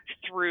contract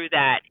through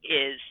that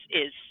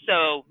is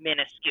so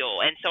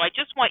minuscule. And so I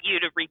just want you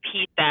to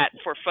repeat that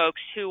for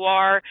folks who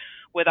are,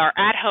 with our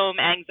at-home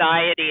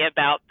anxiety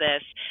about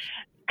this,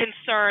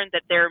 concerned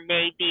that there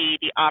may be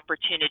the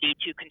opportunity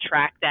to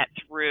contract that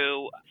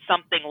through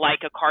something like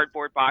a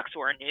cardboard box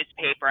or a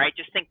newspaper. I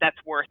just think that's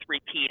worth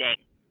repeating.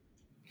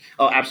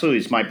 Oh, absolutely.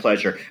 It's my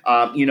pleasure.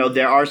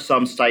 There are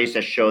some studies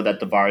that show that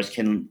the virus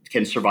can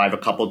survive a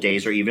couple of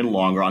days or even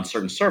longer on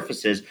certain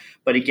surfaces.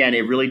 But again,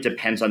 it really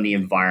depends on the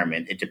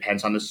environment. It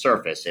depends on the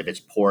surface, if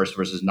it's porous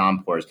versus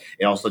non-porous.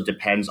 It also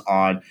depends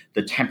on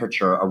the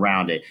temperature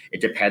around it.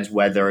 It depends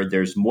whether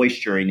there's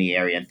moisture in the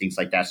area and things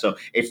like that. So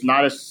it's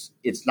not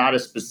a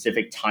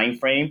specific time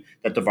frame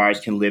that the virus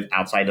can live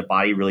outside the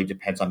body. It really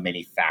depends on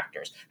many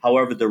factors.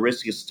 However, the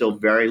risk is still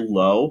very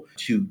low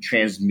to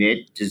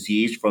transmit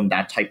disease from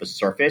that type of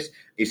surface.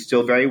 It's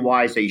still very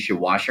wise that you should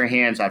wash your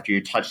hands after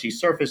you touch these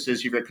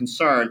surfaces if you're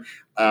concerned.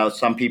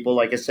 Some people,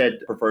 like I said,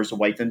 prefers to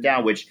wipe them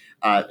down, which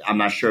I'm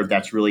not sure if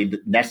that's really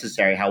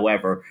necessary.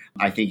 However,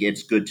 I think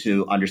it's good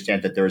to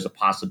understand that there is a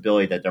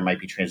possibility that there might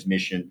be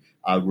transmission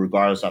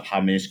regardless of how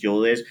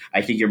minuscule it is.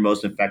 I think your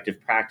most effective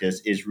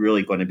practice is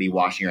really going to be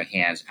washing your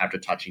hands after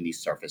touching these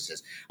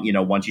surfaces.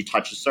 Once you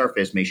touch the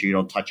surface, make sure you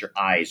don't touch your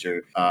eyes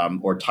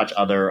or touch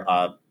other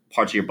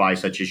parts of your body,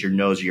 such as your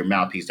nose or your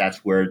mouth, because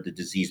that's where the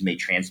disease may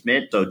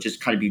transmit. So just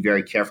kind of be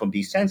very careful and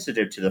be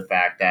sensitive to the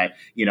fact that,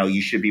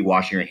 you should be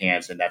washing your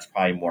hands, and that's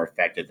probably more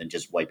effective than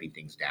just wiping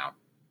things down.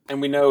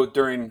 And we know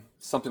during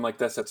something like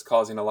this that's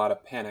causing a lot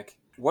of panic,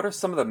 what are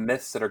some of the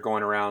myths that are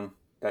going around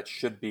that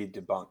should be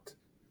debunked?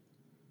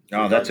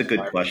 Oh, that's a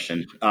good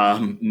question.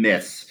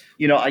 Myths.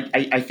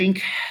 I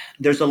think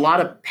there's a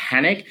lot of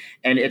panic,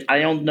 and I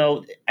don't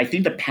know. I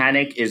think the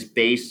panic is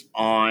based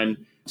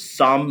on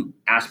some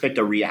aspect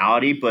of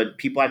reality, but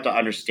people have to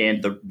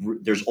understand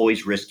there's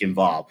always risk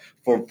involved.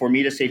 For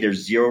me to say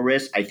there's zero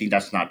risk, I think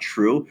that's not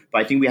true,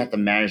 but I think we have to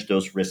manage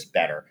those risks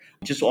better.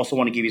 Just also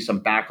want to give you some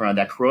background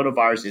that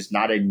coronavirus is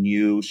not a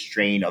new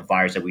strain of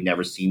virus that we've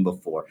never seen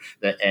before.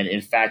 And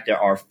in fact, there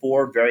are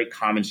 4 very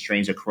common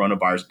strains of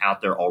coronavirus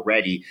out there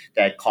already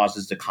that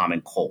causes the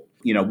common cold.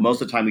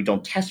 Most of the time we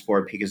don't test for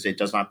it because it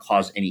does not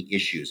cause any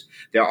issues.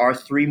 There are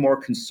 3 more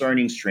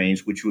concerning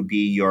strains, which would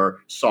be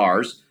your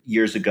SARS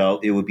years ago.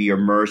 It would be your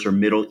MERS or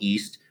Middle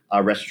East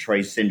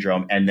respiratory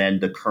syndrome, and then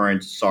the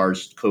current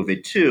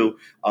SARS-CoV-2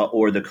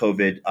 or the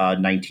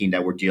COVID-19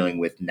 that we're dealing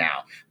with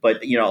now.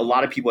 But, a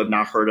lot of people have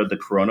not heard of the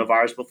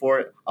coronavirus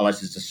before,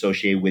 unless it's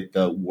associated with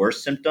the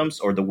worst symptoms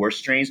or the worst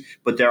strains.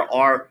 But there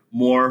are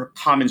more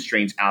common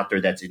strains out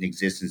there that's in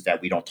existence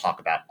that we don't talk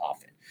about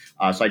often.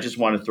 So I just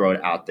want to throw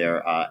it out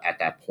there at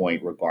that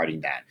point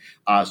regarding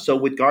that. So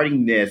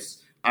regarding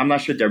myths, I'm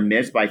not sure they're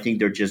myths, but I think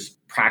they're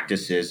just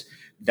practices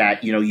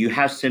that, you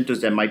have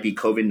symptoms that might be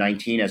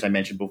COVID-19, as I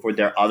mentioned before.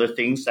 There are other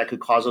things that could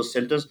cause those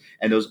symptoms,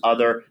 and those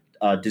other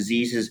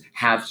diseases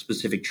have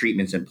specific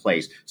treatments in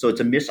place. So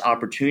it's a missed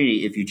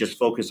opportunity if you just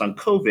focus on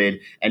COVID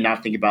and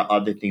not think about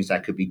other things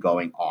that could be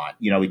going on.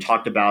 We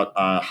talked about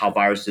how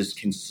viruses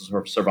can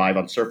survive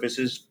on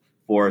surfaces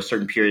for a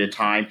certain period of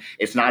time.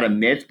 It's not a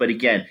myth, but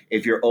again,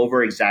 if you're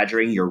over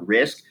exaggerating your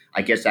risk,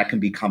 I guess that can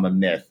become a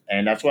myth.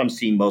 And that's what I'm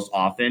seeing most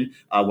often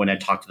when I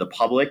talk to the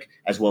public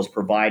as well as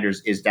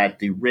providers, is that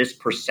the risk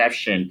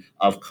perception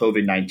of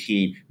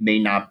COVID-19 may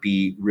not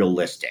be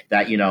realistic.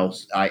 That,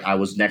 I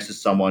was next to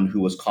someone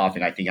who was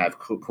coughing. I think I have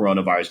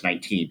coronavirus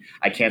 19.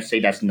 I can't say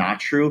that's not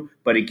true.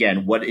 But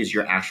again, what is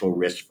your actual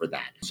risk for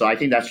that? So I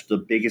think that's the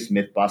biggest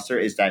myth buster,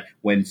 is that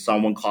when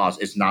someone coughs,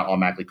 it's not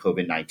automatically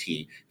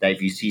COVID-19. That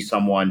if you see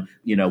someone,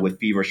 with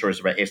fever, shortness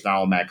of breath, it's not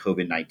automatic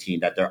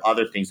COVID-19. That there are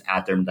other things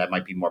out there that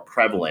might be more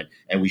prevalent,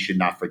 and we should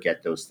not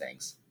forget those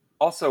things.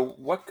 Also,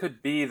 what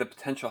could be the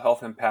potential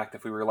health impact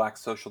if we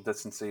relax social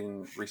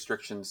distancing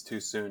restrictions too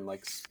soon,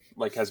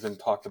 like has been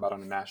talked about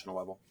on a national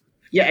level?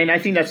 Yeah, and I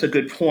think that's a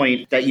good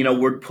point that,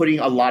 we're putting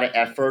a lot of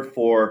effort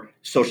for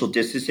social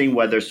distancing,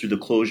 whether it's through the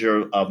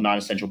closure of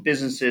non-essential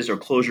businesses or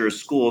closure of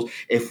schools.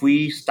 If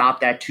we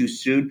stop that too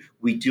soon,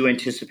 we do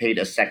anticipate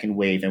a second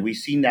wave. And we've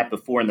seen that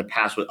before in the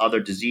past with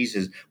other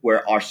diseases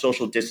where our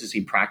social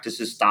distancing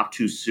practices stop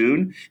too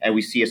soon and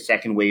we see a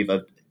second wave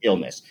of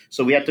illness.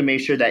 So we have to make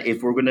sure that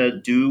if we're going to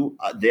do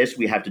this,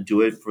 we have to do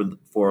it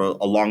for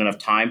a long enough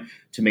time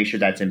to make sure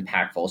that's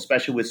impactful,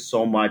 especially with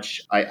so much,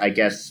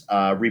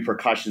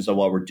 repercussions of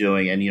what we're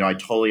doing. And, I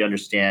totally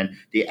understand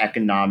the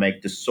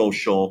economic, the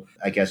social,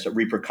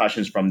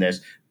 repercussions from this.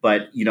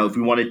 But, if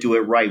we want to do it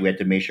right, we have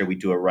to make sure we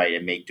do it right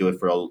and do it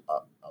for a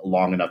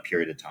long enough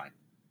period of time.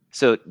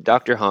 So,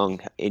 Dr.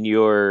 Hong, in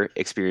your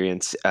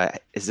experience,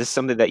 is this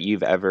something that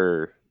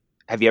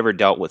have you ever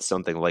dealt with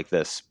something like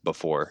this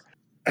before?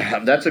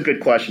 That's a good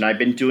question. I've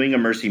been doing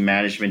emergency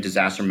management,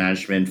 disaster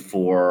management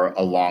for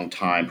a long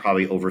time,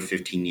 probably over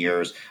 15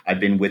 years. I've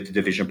been with the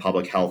Division of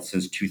Public Health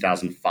since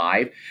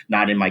 2005,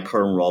 not in my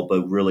current role,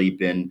 but really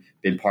been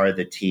part of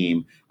the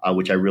team,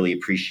 which I really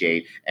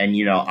appreciate. And,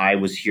 I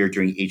was here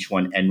during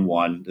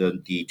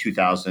H1N1, the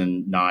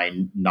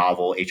 2009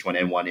 novel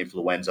H1N1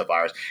 influenza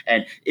virus.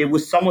 And it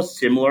was somewhat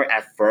similar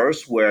at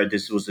first, where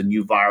this was a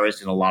new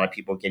virus and a lot of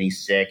people were getting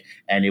sick,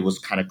 and it was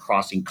kind of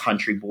crossing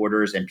country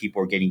borders and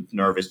people were getting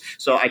nervous.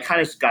 So I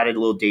kind of got a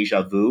little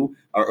deja vu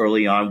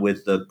early on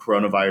with the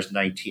coronavirus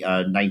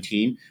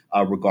 19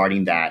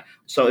 regarding that.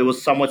 So it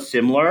was somewhat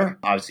similar.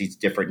 Obviously, it's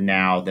different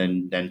now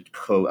than the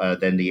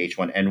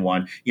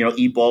H1N1.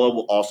 Ebola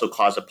will also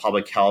cause a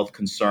public health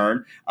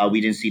concern. We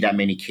didn't see that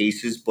many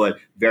cases, but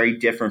very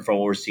different from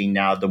what we're seeing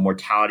now. The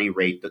mortality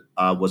rate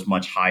was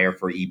much higher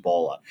for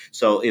Ebola.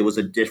 So it was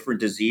a different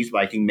disease, but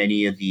I think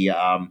many of the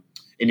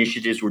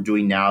initiatives we're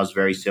doing now is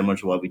very similar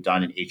to what we've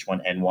done in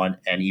H1N1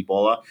 and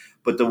Ebola.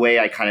 But the way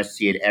I kind of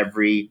see it,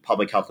 every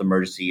public health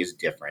emergency is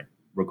different,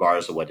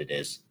 regardless of what it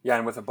is. Yeah,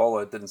 and with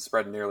Ebola, it didn't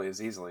spread nearly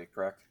as easily,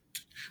 correct?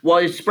 Well,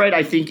 it spread,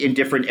 I think, in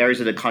different areas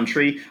of the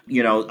country.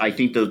 I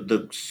think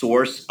the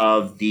source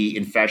of the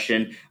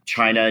infection,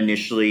 China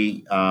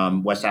initially,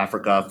 West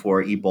Africa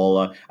for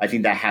Ebola, I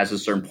think that has a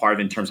certain part of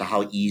it in terms of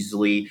how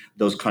easily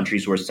those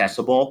countries were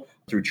accessible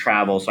through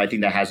travel. So I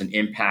think that has an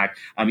impact.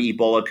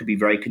 Ebola could be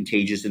very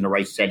contagious in the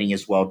right setting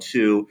as well,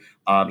 too.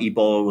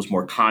 Ebola was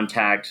more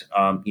contact,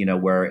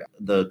 where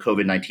the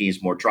COVID-19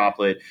 is more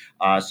droplet.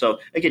 So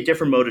again,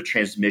 different mode of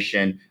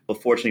transmission.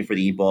 But fortunately for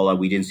the Ebola,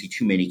 we didn't see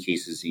too many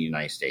cases in the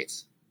United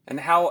States. And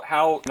how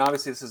and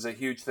obviously this is a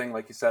huge thing,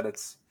 like you said,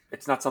 it's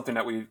not something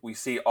that we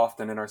see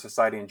often in our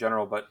society in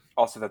general, but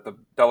also that the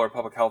Delaware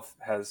Public Health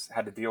has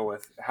had to deal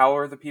with. How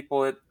are the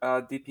people at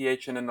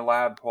DPH and in the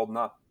lab holding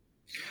up?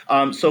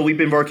 So we've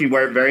been working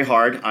very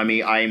hard.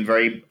 I am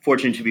very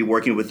fortunate to be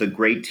working with a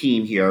great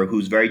team here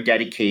who's very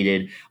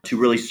dedicated to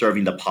really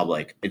serving the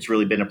public. It's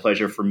really been a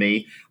pleasure for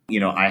me.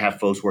 I have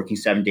folks working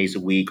 7 days a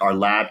week. Our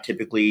lab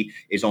typically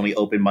is only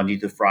open Monday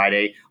to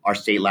Friday. Our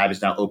state lab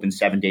is now open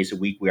 7 days a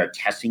week. We are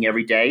testing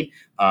every day.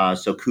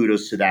 So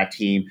kudos to that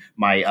team.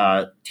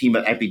 My team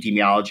of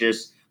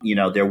epidemiologists,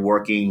 they're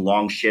working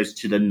long shifts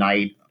to the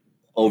night,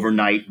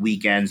 overnight,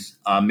 weekends.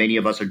 Many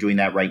of us are doing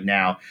that right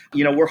now.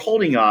 We're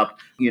holding up.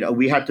 We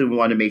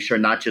want to make sure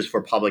not just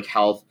for public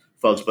health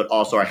folks, but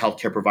also our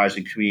healthcare providers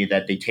and community,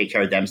 that they take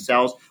care of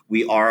themselves.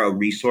 We are a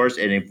resource,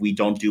 and if we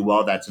don't do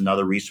well, that's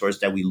another resource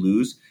that we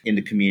lose in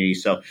the community.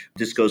 So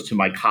this goes to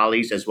my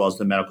colleagues as well as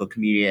the medical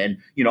community, and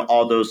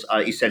all those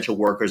essential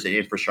workers and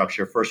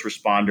infrastructure, first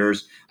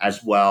responders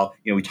as well.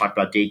 We talked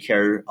about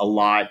daycare a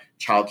lot,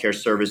 childcare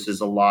services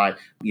a lot,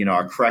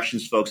 our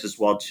corrections folks as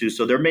well too.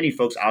 So there are many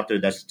folks out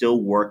there that's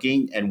still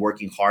working and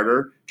working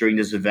harder during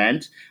this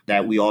event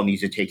that we all need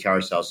to take care of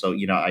ourselves. So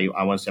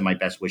I want to send my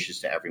best wishes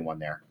to everyone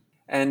there.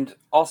 And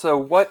also,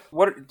 what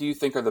do you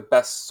think are the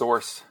best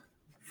source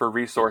for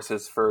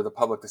resources for the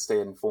public to stay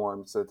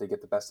informed so that they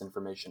get the best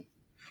information?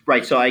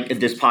 Right. So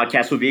this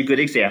podcast would be a good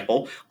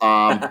example.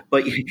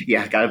 But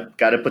yeah, got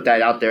to put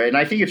that out there. And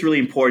I think it's really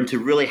important to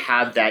really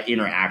have that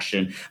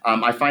interaction.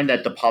 I find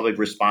that the public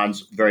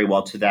responds very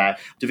well to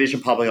that.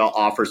 Division Public Health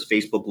offers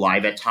Facebook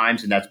Live at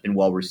times, and that's been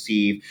well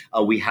received.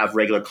 We have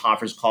regular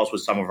conference calls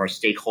with some of our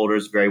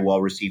stakeholders, very well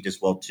received as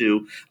well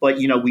too. But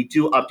we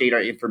do update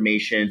our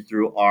information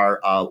through our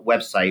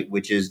website,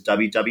 which is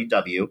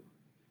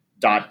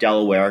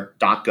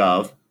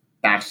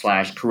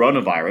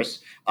www.delaware.gov/coronavirus.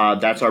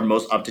 That's our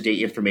most up-to-date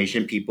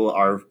information. People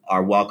are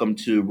welcome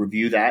to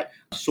review that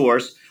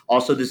source.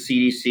 Also, the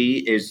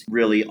CDC is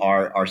really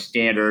our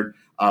standard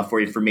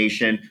for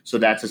information, so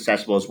that's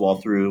accessible as well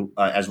through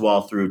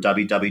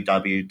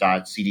www.cdc.gov.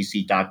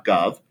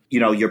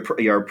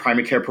 Your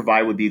primary care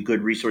provider would be a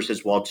good resource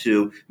as well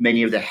too.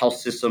 Many of the health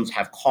systems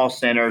have call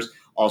centers,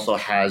 also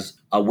has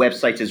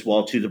websites as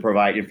well too to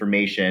provide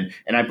information.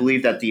 And I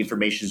believe that the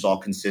information is all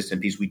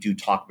consistent because we do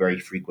talk very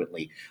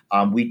frequently.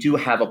 We do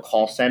have a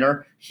call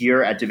center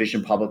here at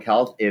Division Public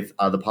Health if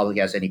the public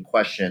has any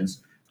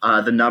questions.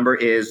 The number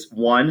is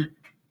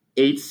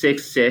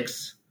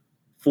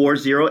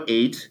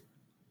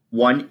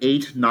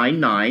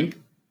 1-866-408-1899,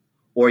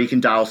 or you can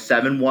dial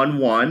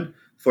 711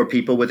 for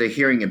people with a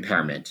hearing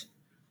impairment.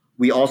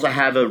 We also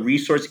have a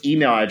resource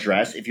email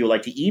address if you would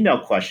like to email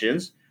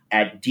questions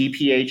at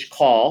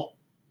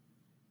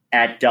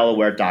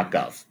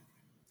dphcall@delaware.gov.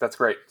 That's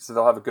great. So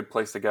they'll have a good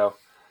place to go.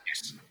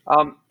 Yes.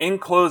 In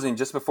closing,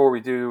 just before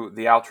we do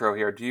the outro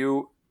here,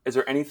 is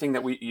there anything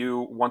that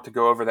you want to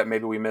go over that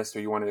maybe we missed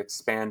or you want to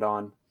expand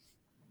on?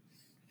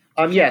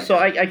 So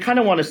I kind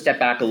of want to step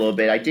back a little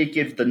bit. I did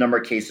give the number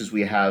of cases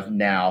we have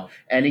now.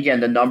 And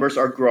again, the numbers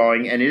are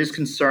growing, and it is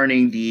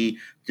concerning the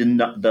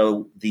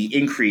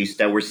increase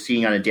that we're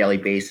seeing on a daily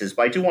basis.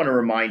 But I do want to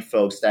remind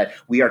folks that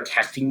we are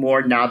testing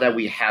more now that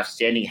we have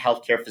standing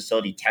healthcare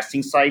facility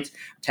testing sites.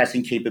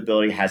 Testing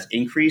capability has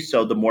increased.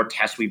 So the more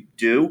tests we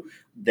do,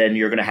 then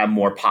you're going to have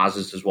more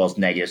positives as well as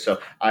negatives. So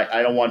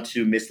I don't want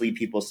to mislead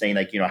people saying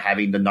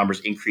having the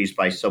numbers increase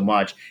by so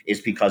much is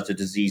because the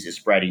disease is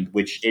spreading,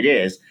 which it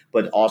is,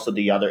 but also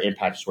the other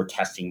impacts we're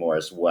testing more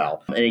as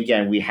well. And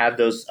again, we have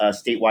those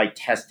statewide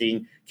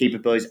testing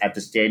capabilities at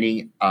the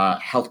standing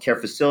healthcare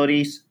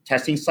facilities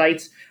testing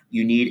sites.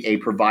 You need a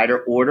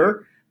provider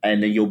order,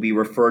 and then you'll be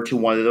referred to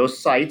one of those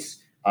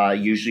sites.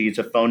 Usually it's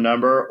a phone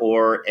number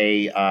or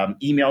an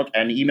email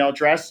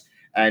address.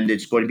 And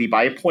it's going to be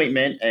by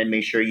appointment, and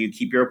make sure you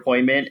keep your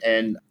appointment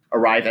and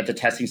arrive at the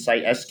testing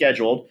site as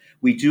scheduled.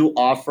 We do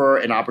offer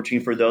an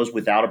opportunity for those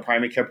without a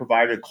primary care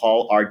provider to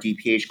call our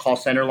DPH call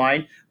center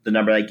line, the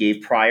number I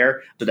gave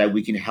prior, so that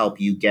we can help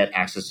you get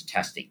access to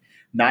testing.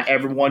 Not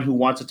everyone who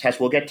wants a test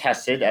will get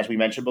tested. As we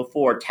mentioned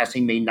before,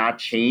 testing may not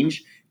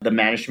change the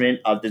management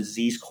of the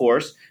disease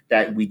course,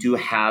 that we do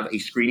have a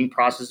screening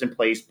process in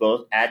place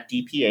both at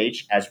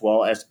DPH as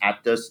well as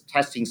at the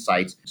testing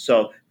sites.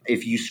 So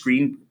if you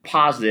screen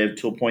positive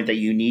to a point that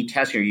you need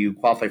testing or you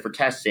qualify for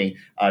testing,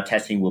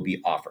 testing will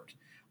be offered.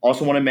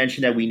 Also want to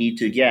mention that we need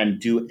to, again,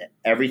 do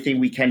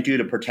everything we can do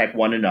to protect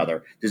one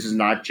another. This is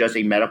not just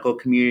a medical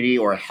community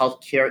or a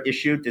healthcare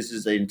issue. This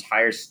is an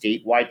entire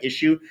statewide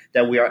issue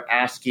that we are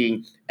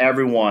asking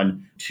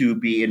everyone to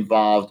be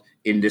involved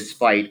in this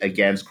fight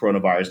against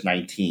coronavirus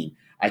 19.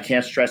 I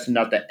can't stress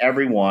enough that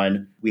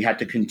we have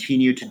to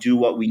continue to do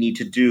what we need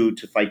to do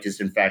to fight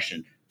this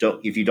infection.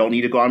 If you don't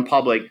need to go out in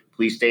public,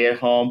 please stay at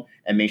home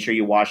and make sure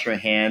you wash your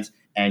hands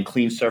and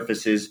clean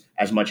surfaces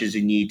as much as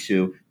you need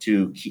to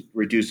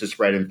reduce the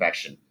spread of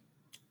infection.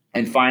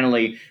 And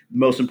finally,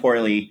 most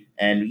importantly,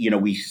 and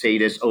we say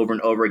this over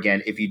and over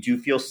again, if you do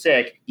feel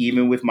sick,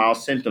 even with mild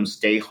symptoms,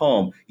 stay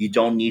home. You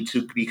don't need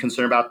to be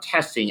concerned about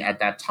testing at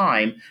that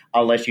time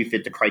unless you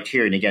fit the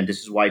criteria. And again, this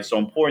is why it's so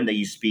important that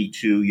you speak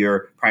to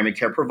your primary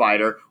care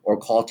provider or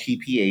call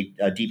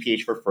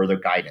DPH for further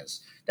guidance.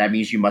 That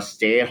means you must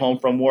stay at home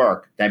from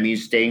work. That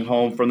means staying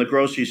home from the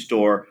grocery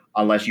store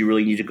unless you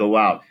really need to go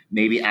out.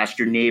 Maybe ask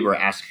your neighbor,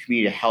 ask the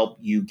community to help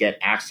you get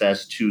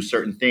access to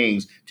certain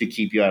things to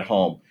keep you at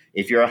home.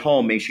 If you're at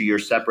home, make sure you're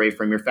separated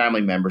from your family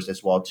members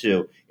as well,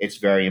 too. It's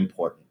very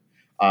important.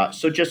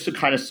 So just to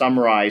kind of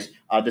summarize,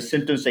 the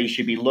symptoms that you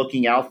should be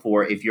looking out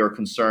for if you're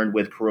concerned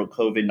with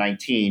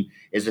COVID-19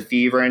 is a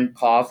fever and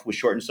cough with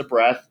shortness of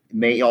breath.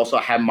 May also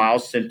have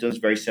mild symptoms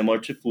very similar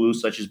to flu,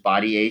 such as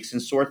body aches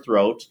and sore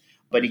throat.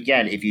 But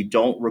again, if you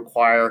don't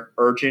require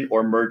urgent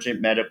or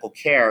emergent medical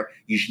care,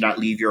 you should not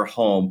leave your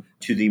home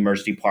to the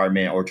emergency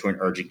department or to an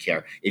urgent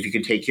care. If you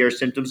can take care of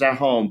symptoms at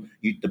home,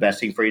 the best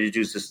thing for you to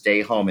do is to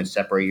stay home and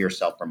separate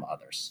yourself from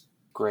others.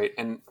 Great.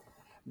 And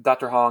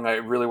Dr. Hong, I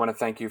really want to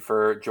thank you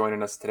for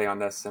joining us today on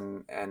this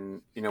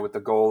and with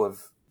the goal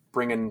of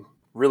bringing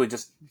really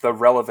just the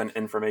relevant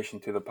information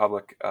to the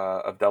public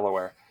of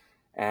Delaware.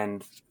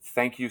 And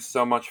thank you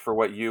so much for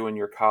what you and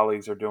your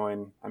colleagues are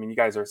doing. I mean, you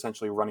guys are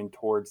essentially running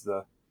towards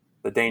the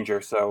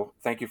danger. So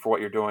thank you for what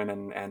you're doing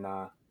and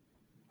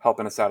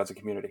helping us out as a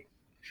community.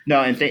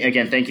 No, and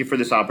again, thank you for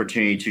this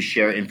opportunity to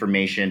share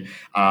information.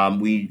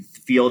 We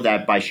feel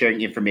that by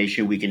sharing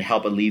information, we can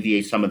help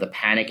alleviate some of the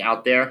panic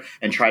out there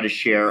and try to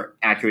share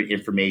accurate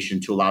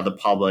information to allow the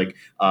public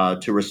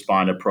to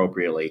respond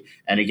appropriately.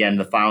 And again,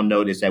 the final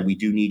note is that we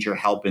do need your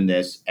help in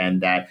this,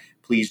 and that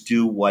please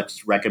do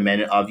what's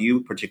recommended of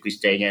you, particularly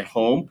staying at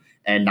home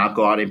and not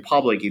go out in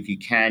public if you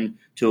can,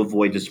 to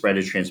avoid the spread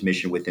of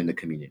transmission within the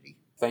community.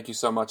 Thank you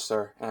so much,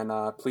 sir. And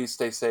please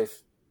stay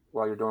safe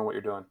while you're doing what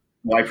you're doing.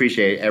 Well, I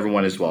appreciate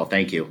everyone as well.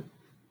 Thank you.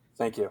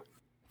 Thank you.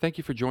 Thank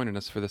you for joining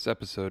us for this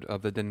episode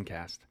of the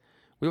DINcast.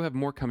 We'll have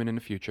more coming in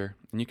the future,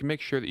 and you can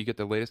make sure that you get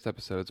the latest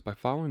episodes by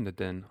following the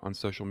DIN on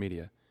social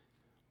media.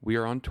 We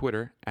are on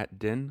Twitter at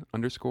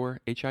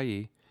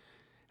DIN_HIE,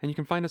 and you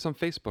can find us on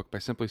Facebook by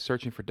simply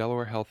searching for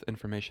Delaware Health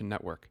Information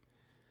Network.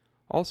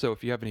 Also,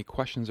 if you have any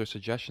questions or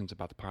suggestions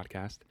about the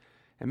podcast,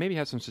 and maybe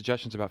have some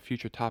suggestions about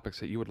future topics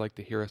that you would like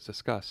to hear us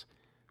discuss,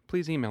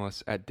 please email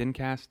us at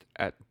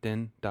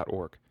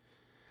dincast@din.org.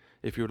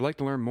 If you would like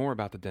to learn more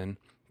about the DIN,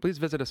 please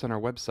visit us on our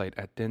website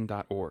at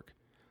din.org.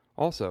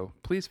 Also,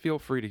 please feel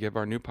free to give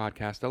our new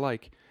podcast a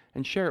like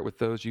and share it with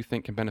those you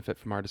think can benefit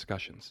from our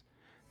discussions.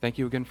 Thank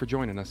you again for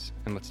joining us,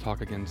 and let's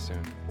talk again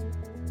soon.